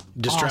 "Oh,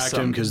 Distract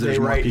awesome. him because there's They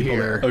more right people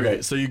here." there.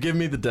 Okay, so you give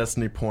me the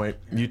destiny point.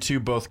 You two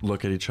both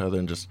look at each other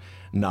and just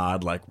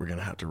nod like we're going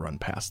to have to run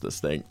past this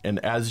thing. And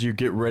as you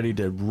get ready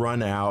to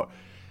run out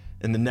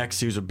and the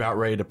Nexu's about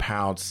ready to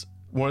pounce,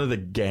 one of the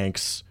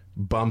ganks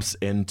bumps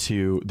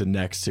into the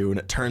Nexu and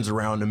it turns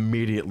around and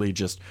immediately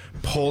just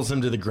pulls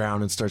him to the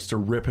ground and starts to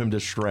rip him to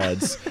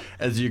shreds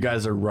as you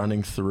guys are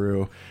running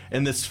through.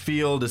 And this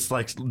field is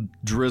like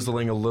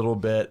drizzling a little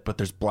bit, but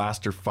there's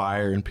blaster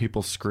fire and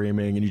people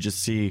screaming, and you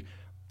just see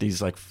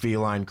these like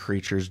feline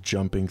creatures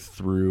jumping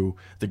through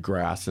the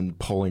grass and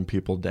pulling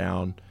people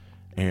down.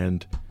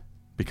 And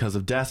because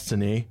of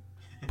destiny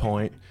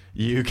point,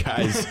 you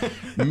guys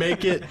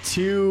make it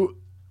to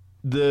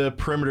the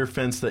perimeter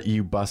fence that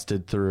you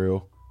busted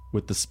through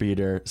with the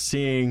speeder,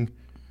 seeing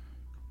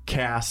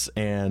Cass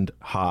and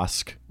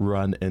Hosk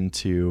run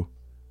into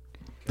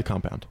the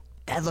compound.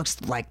 That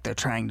looks like they're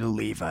trying to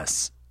leave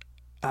us.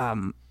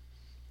 Cass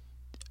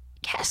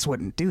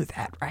wouldn't do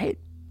that, right?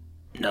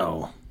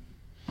 No.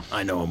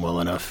 I know him well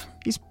enough.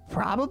 He's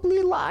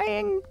probably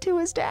lying to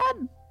his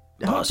dad,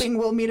 hoping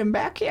we'll meet him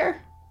back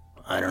here.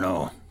 I don't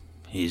know.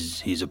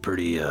 He's a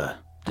pretty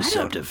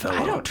deceptive fellow.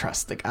 I don't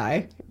trust the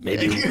guy.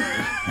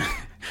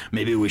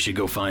 Maybe we should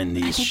go find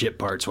these ship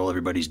parts while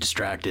everybody's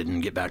distracted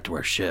and get back to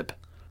our ship.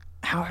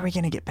 How are we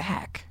going to get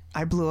back?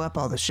 I blew up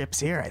all the ships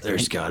here, I think.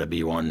 There's got to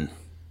be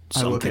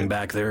something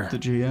back there. The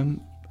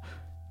GM.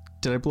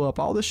 Did I blow up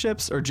all the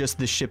ships or just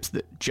the ships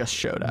that just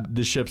showed up?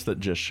 The ships that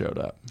just showed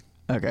up.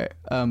 Okay.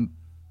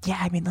 Yeah,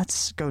 I mean,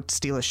 let's go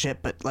steal a ship,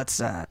 but let's,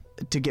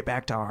 to get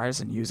back to ours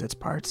and use its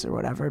parts or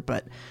whatever,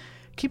 but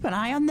keep an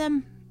eye on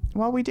them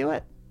while we do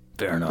it.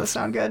 Fair enough. Does that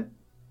sound good?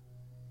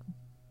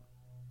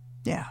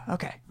 Yeah,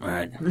 okay. All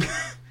right.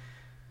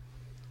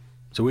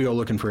 So we go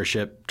looking for a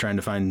ship, trying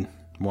to find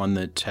one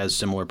that has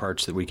similar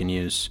parts that we can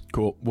use.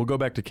 Cool. We'll go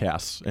back to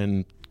Cass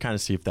and kind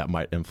of see if that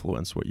might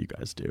influence what you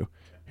guys do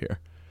here.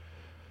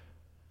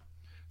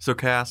 So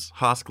Cass,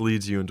 Hosk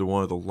leads you into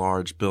one of the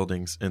large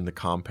buildings in the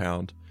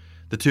compound.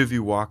 The two of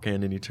you walk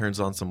in and he turns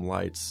on some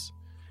lights.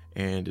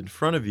 And in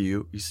front of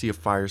you, you see a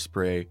fire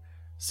spray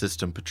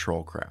system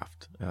patrol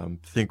craft.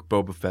 Think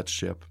Boba Fett's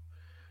ship.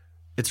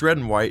 It's red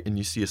and white, and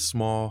you see a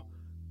small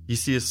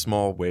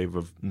wave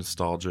of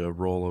nostalgia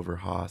roll over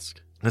Hosk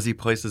as he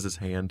places his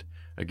hand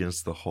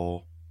against the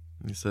hull.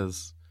 He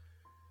says,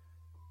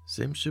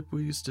 "Same ship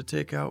we used to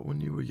take out when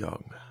you were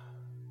young.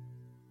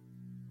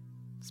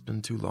 It's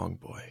been too long,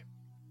 boy.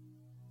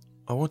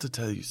 I want to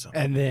tell you something."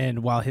 And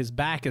then while his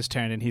back is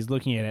turned and he's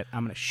looking at it,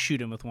 I'm going to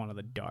shoot him with one of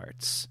the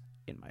darts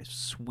in my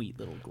sweet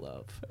little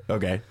glove.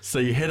 Okay, so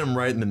you hit him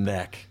right in the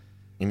neck,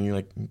 and he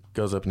like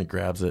goes up and he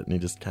grabs it, and he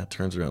just kind of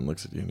turns around and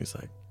looks at you, and he's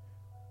like,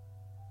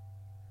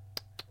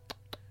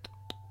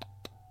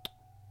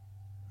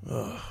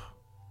 "Ugh,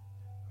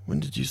 when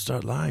did you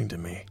start lying to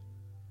me?"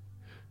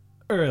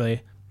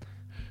 Early.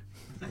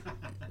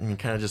 And he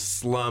kind of just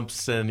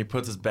slumps and he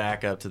puts his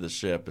back up to the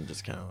ship and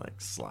just kind of like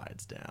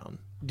slides down.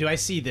 Do I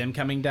see them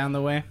coming down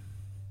the way?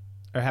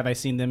 Or have I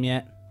seen them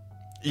yet?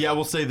 Yeah,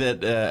 we'll say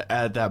that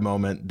at that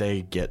moment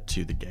they get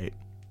to the gate.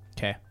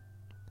 Okay.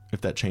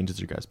 If that changes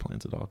your guys'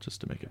 plans at all,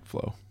 just to make it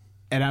flow.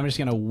 And I'm just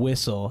going to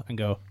whistle and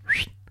go,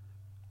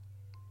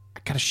 "I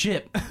got a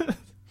ship."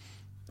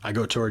 I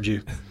go towards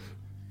you.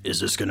 Is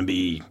this going to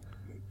be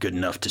good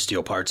enough to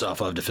steal parts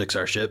off of to fix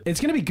our ship? It's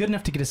going to be good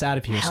enough to get us out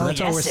of here, so Hell that's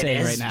all we're yes, it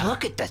saying is. right now.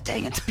 Look at the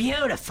thing. It's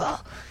beautiful.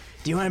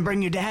 Do you want to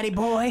bring your daddy,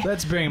 boy?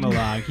 Let's bring him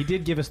along. He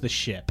did give us the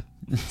ship.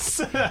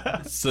 So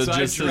I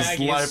just drag his his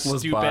lifeless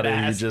stupid body, you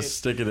ass just in.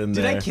 stick it in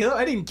Did there. I kill him?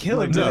 I didn't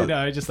kill him. No. No,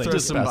 I just like Throw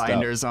some passed out.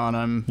 binders on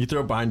him. You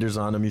throw binders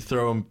on him. You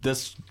throw him.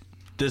 This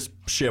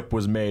ship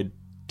was made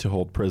to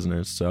hold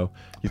prisoners, so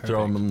you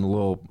throw him in the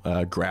little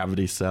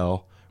gravity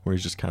cell where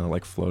he's just kind of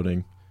like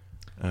floating.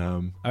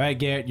 All right,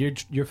 Garrett,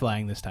 you're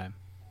flying this time.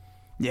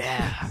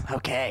 Yeah,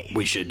 okay.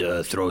 We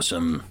should throw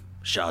some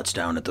shots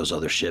down at those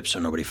other ships so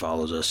nobody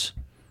follows us.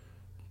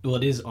 Well,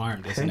 it is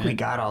armed, I isn't think it? we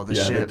got all the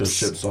Yeah, I ships. think the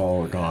ships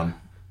all are gone.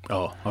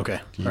 Oh, okay.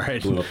 You All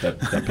right. blew up that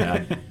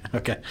pad.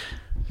 Okay.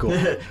 Cool.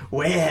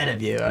 Way ahead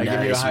of you. I give you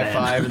a Nice, high man.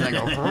 five and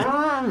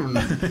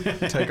then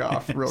go take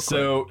off real quick.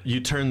 So you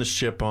turn the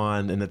ship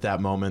on, and at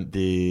that moment,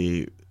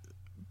 the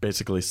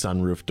basically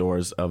sunroof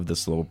doors of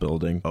this little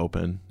building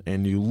open,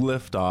 and you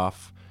lift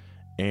off,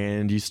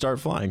 and you start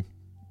flying.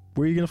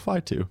 Where are you going to fly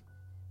to?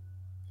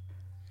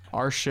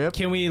 Our ship.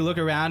 Can we look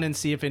around and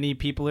see if any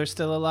people are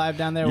still alive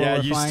down there? Yeah, while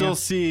we're you flying still up?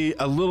 see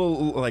a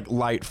little like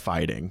light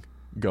fighting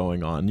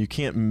going on. You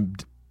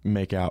can't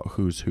make out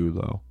who's who,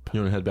 though. You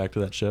want to head back to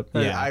that ship?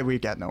 Yeah. We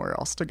got nowhere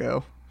else to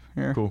go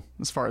here. Cool.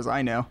 As far as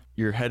I know.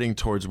 You're heading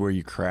towards where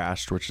you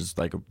crashed, which is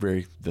like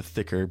the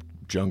thicker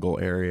jungle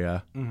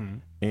area. Mm-hmm.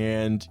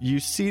 And you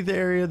see the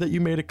area that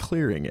you made a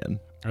clearing in.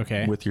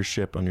 Okay. With your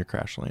ship on your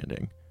crash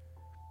landing.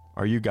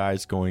 Are you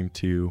guys going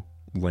to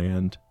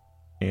land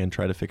and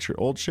try to fix your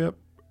old ship,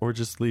 or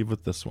just leave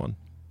with this one?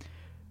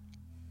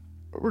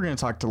 We're going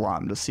to talk to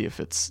Lam to see if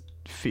it's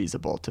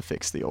feasible to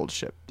fix the old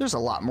ship. There's a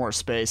lot more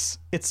space.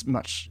 It's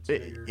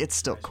it's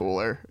still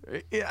cooler.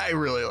 I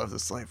really love the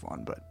slave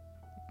one, but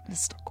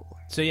it's still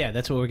cooler. So yeah,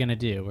 that's what we're gonna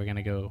do. We're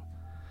gonna go.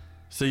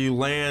 So you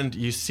land,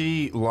 you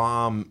see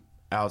Lam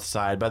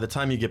outside. By the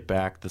time you get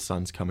back, the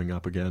sun's coming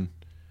up again.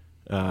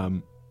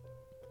 Lam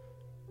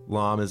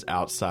is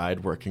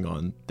outside working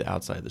on the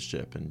outside of the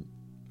ship, and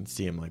you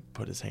see him like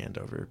put his hand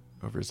over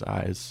his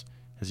eyes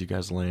as you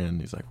guys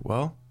land. He's like,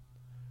 "Well,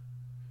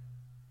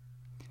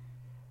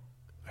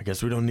 I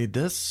guess we don't need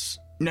this."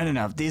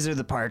 No. These are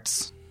the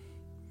parts.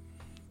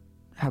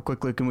 How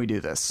quickly can we do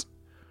this?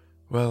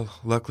 Well,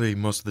 luckily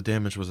most of the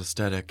damage was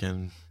aesthetic,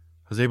 and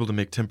I was able to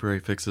make temporary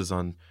fixes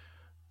on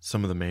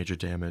some of the major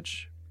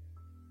damage.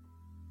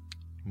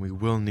 We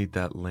will need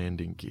that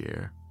landing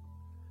gear.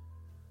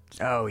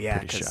 Oh, yeah.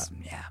 Pretty shot.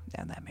 Yeah,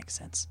 that makes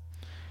sense.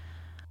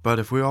 But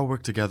if we all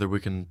work together, we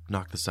can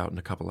knock this out in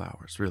a couple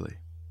hours, really.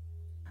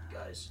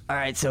 Guys, All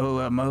right,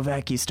 so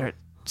Movac, you start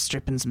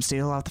stripping some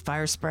steel off the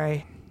fire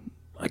spray.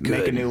 I could.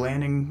 Make a new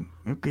landing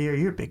gear.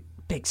 You're a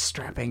big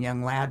strapping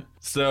young lad.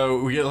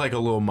 So we get like a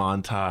little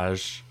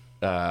montage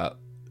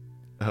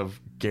of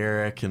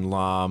Garrick and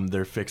Lam.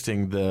 They're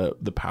fixing the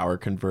power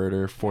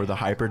converter for the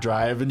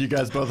hyperdrive, and you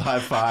guys both high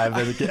five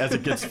as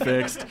it gets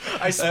fixed.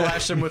 I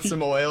splash him with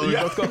some oil and we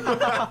both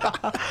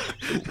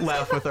go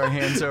laugh with our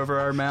hands over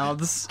our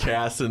mouths.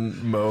 Cass and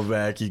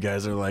Movac, you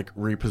guys are like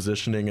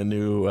repositioning a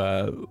new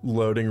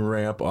loading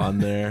ramp on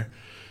there.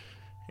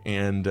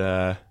 And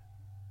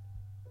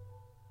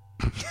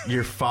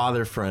your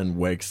father friend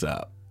wakes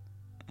up.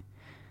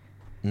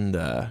 And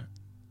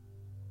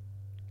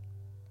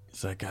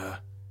he's like,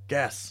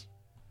 Gas,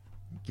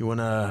 you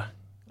wanna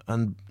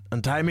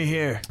untie me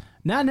here?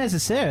 Not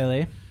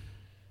necessarily.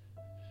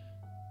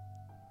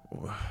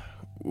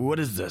 What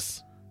is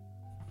this?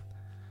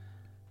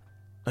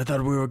 I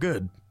thought we were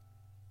good.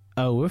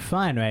 Oh, we're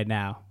fine right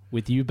now,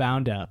 with you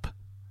bound up.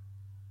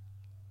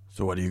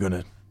 So what are you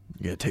gonna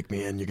take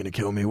me in? You're gonna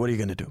kill me? What are you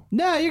gonna do?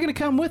 No, you're gonna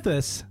come with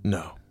us.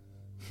 No.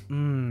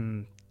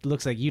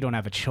 Looks like you don't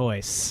have a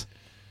choice.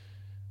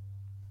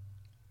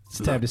 It's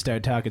time to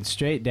start talking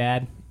straight,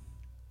 Dad.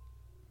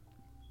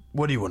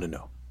 What do you want to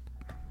know?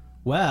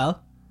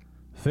 Well,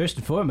 first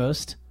and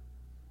foremost,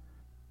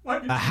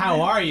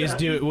 how are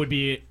you would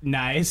be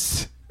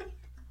nice.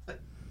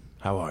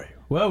 How are you?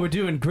 Well, we're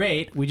doing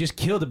great. We just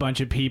killed a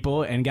bunch of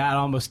people and got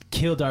almost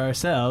killed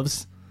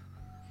ourselves.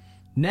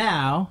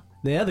 Now,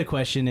 the other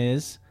question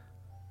is,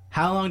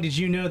 how long did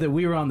you know that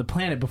we were on the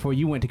planet before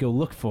you went to go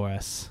look for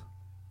us?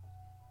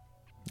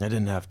 I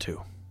didn't have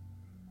to.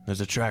 There's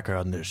a tracker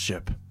on their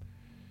ship.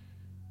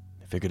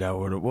 They figured out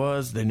what it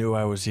was. They knew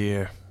I was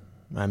here.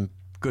 I'm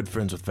good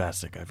friends with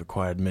Vasek. I've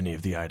acquired many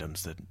of the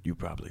items that you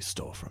probably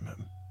stole from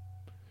him.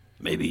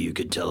 Maybe you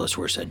could tell us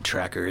where said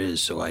tracker is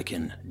so I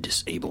can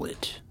disable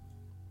it.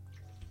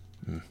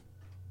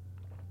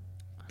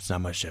 It's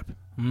not my ship.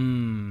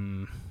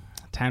 Time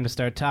to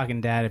start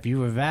talking, Dad. If you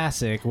were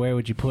Vasek, where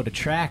would you put a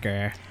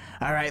tracker?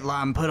 All right,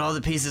 Lom, put all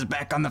the pieces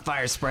back on the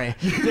fire spray.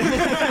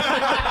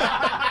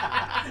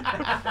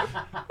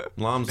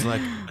 Lom's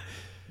like,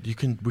 we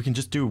can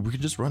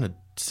just run a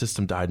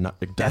system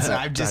diagnostic.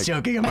 I'm just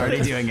joking. I'm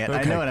already doing it.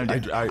 I know what I'm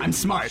doing. I'm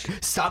smart.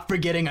 Stop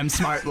forgetting I'm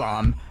smart,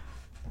 Lom.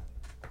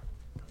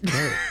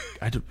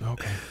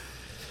 Okay.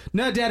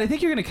 No, Dad, I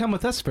think you're going to come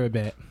with us for a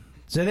bit.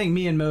 So I think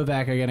me and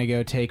Movac are going to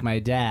go take my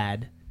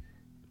dad,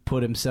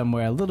 put him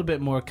somewhere a little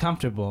bit more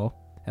comfortable,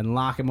 and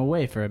lock him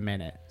away for a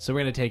minute. So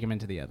we're going to take him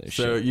into the other ship.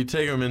 So you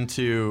take him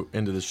into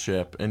the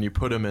ship, and you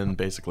put him in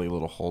basically a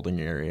little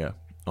holding area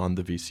on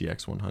the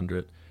VCX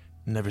 100.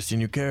 Never seen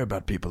you care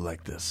about people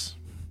like this.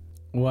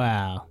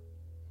 Wow.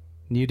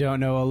 You don't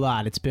know a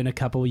lot. It's been a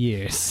couple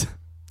years.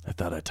 I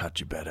thought I taught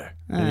you better.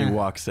 And he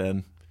walks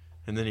in,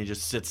 and then he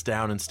just sits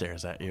down and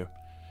stares at you.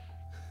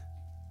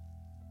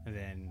 And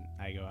then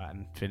I go out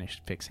and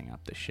finish fixing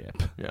up the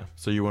ship. Yeah.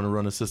 So you want to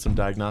run a system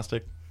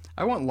diagnostic?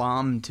 I want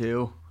Lom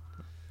too.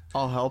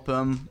 I'll help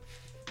him.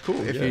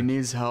 Cool. If he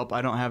needs help.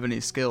 I don't have any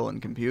skill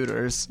in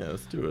computers. Yeah,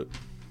 let's do it.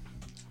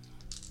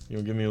 You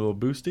want to give me a little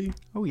boosty?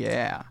 Oh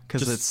yeah,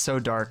 because it's so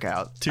dark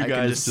out. Two I guys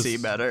can just see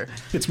better.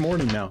 It's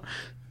morning now.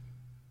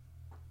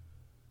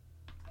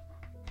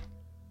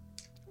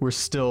 We're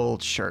still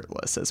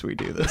shirtless as we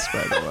do this,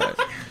 by the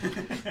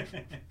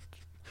way.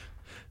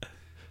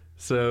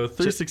 So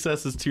 3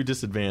 successes, 2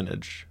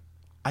 disadvantage.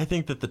 I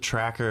think that the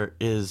tracker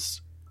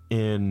is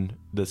in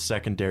the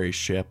secondary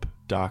ship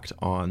docked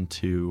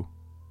onto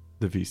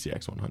the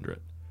VCX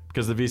 100.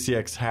 Because the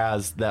VCX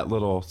has that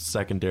little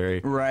secondary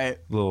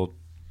little...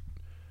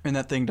 And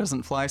that thing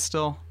doesn't fly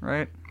still,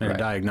 right? And a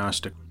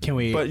diagnostic. Can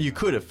we... But you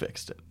could have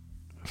fixed it.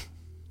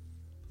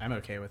 I'm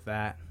okay with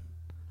that.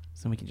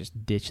 So we can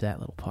just ditch that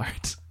little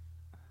part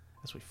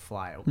as we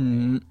fly away.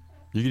 You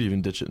could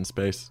even ditch it in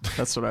space.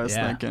 That's what I was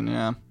thinking,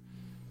 yeah.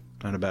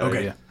 Not a bad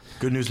idea.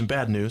 Good news and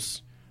bad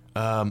news.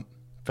 Found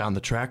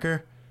the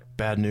tracker.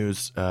 Bad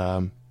news.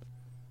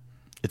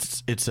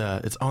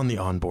 It's on the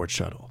onboard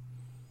shuttle.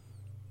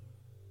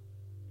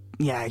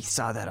 Yeah, I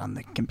saw that on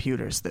the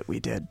computers that we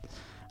did.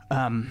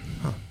 I'll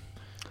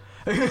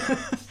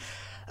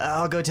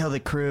go tell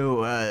the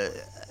crew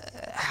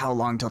how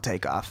long till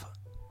takeoff.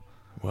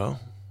 Well,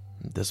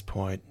 at this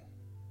point,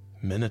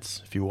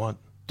 minutes if you want.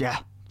 Yeah,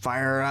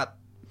 fire her up.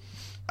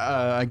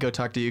 I go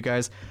talk to you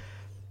guys.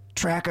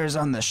 Trackers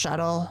on the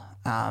shuttle.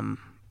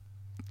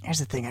 Here's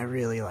the thing, I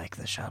really like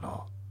the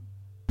shuttle.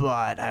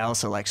 But I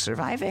also like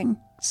surviving,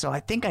 so I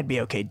think I'd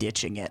be okay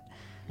ditching it.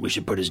 We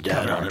should put his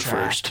dad on it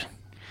first.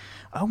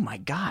 Oh my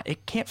god,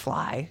 it can't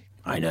fly.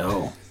 I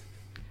know.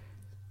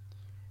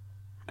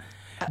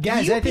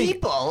 Guys, you I think...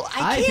 people,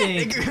 I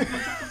can't... think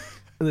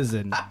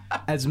listen,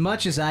 as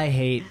much as I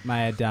hate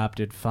my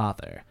adopted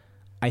father,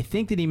 I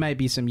think that he might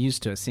be some use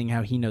to us, seeing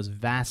how he knows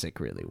Vasek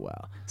really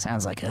well.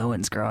 Sounds like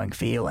Owen's growing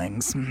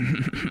feelings.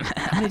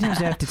 How many times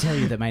do I have to tell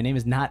you that my name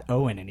is not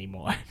Owen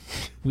anymore?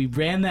 We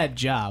ran that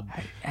job.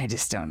 I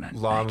just don't know.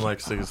 Lom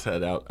sticks his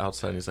head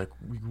outside and he's like,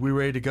 we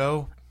ready to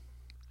go?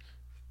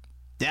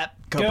 Yep,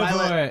 Go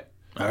for it.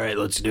 All right,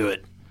 let's do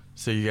it.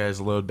 So you guys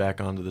load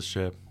back onto the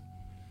ship.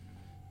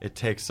 It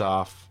takes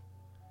off.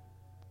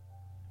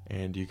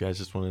 And you guys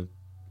just want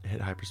to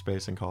hit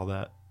hyperspace and call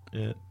that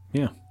it?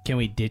 Yeah. Can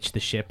we ditch the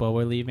ship while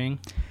we're leaving?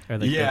 Or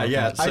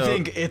Yeah. I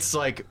think it's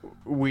like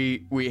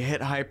we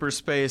hit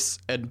hyperspace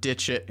and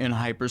ditch it in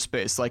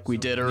hyperspace like we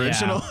did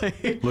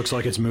originally. Looks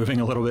like it's moving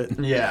a little bit.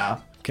 Yeah.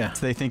 Okay.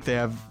 So they think they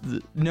have...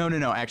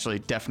 No. Actually,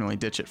 definitely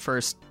ditch it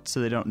first so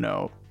they don't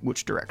know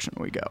which direction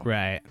we go.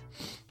 Right.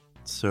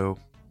 So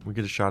we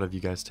get a shot of you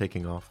guys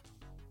taking off.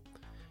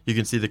 You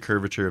can see the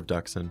curvature of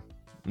Duxon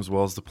as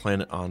well as the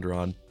planet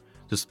Onderon,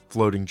 this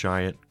floating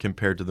giant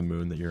compared to the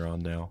moon that you're on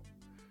now.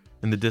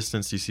 In the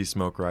distance, you see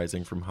smoke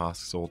rising from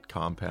Hosk's old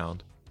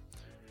compound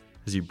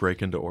as you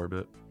break into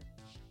orbit.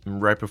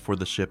 And right before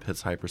the ship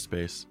hits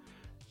hyperspace,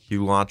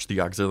 you launch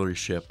the auxiliary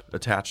ship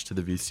attached to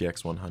the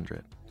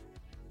VCX-100,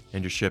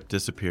 and your ship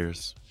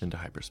disappears into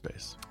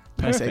hyperspace.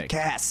 I say,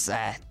 Cass,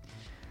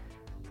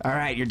 all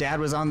right, your dad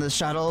was on the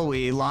shuttle.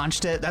 We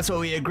launched it. That's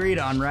what we agreed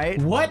on,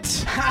 right? What?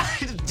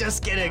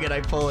 Just kidding. And I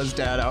pull his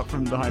dad out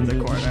from behind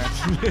the corner.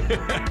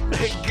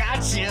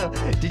 Got you.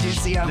 Did you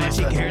see how much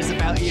he cares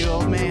about you,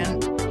 old man?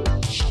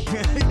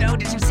 No,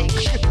 did you see?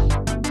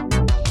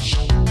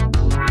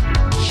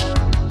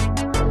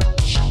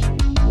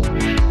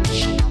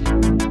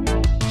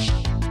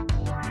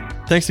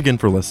 Thanks again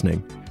for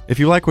listening. If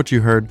you like what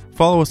you heard,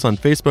 follow us on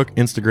Facebook,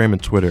 Instagram,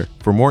 and Twitter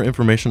for more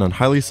information on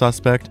Highly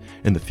Suspect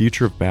and the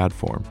future of bad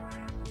form.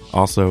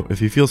 Also,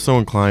 if you feel so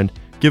inclined,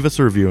 give us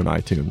a review on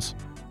iTunes.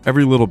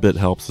 Every little bit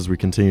helps as we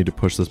continue to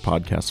push this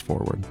podcast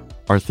forward.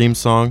 Our theme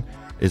song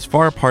is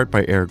Far Apart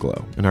by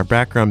Airglow, and our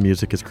background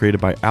music is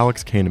created by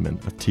Alex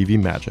Kahneman of TV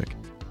Magic.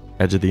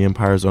 Edge of the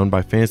Empire is owned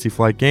by Fantasy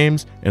Flight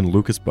Games and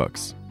Lucas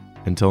Books.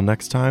 Until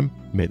next time,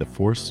 may the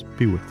Force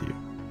be with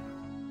you.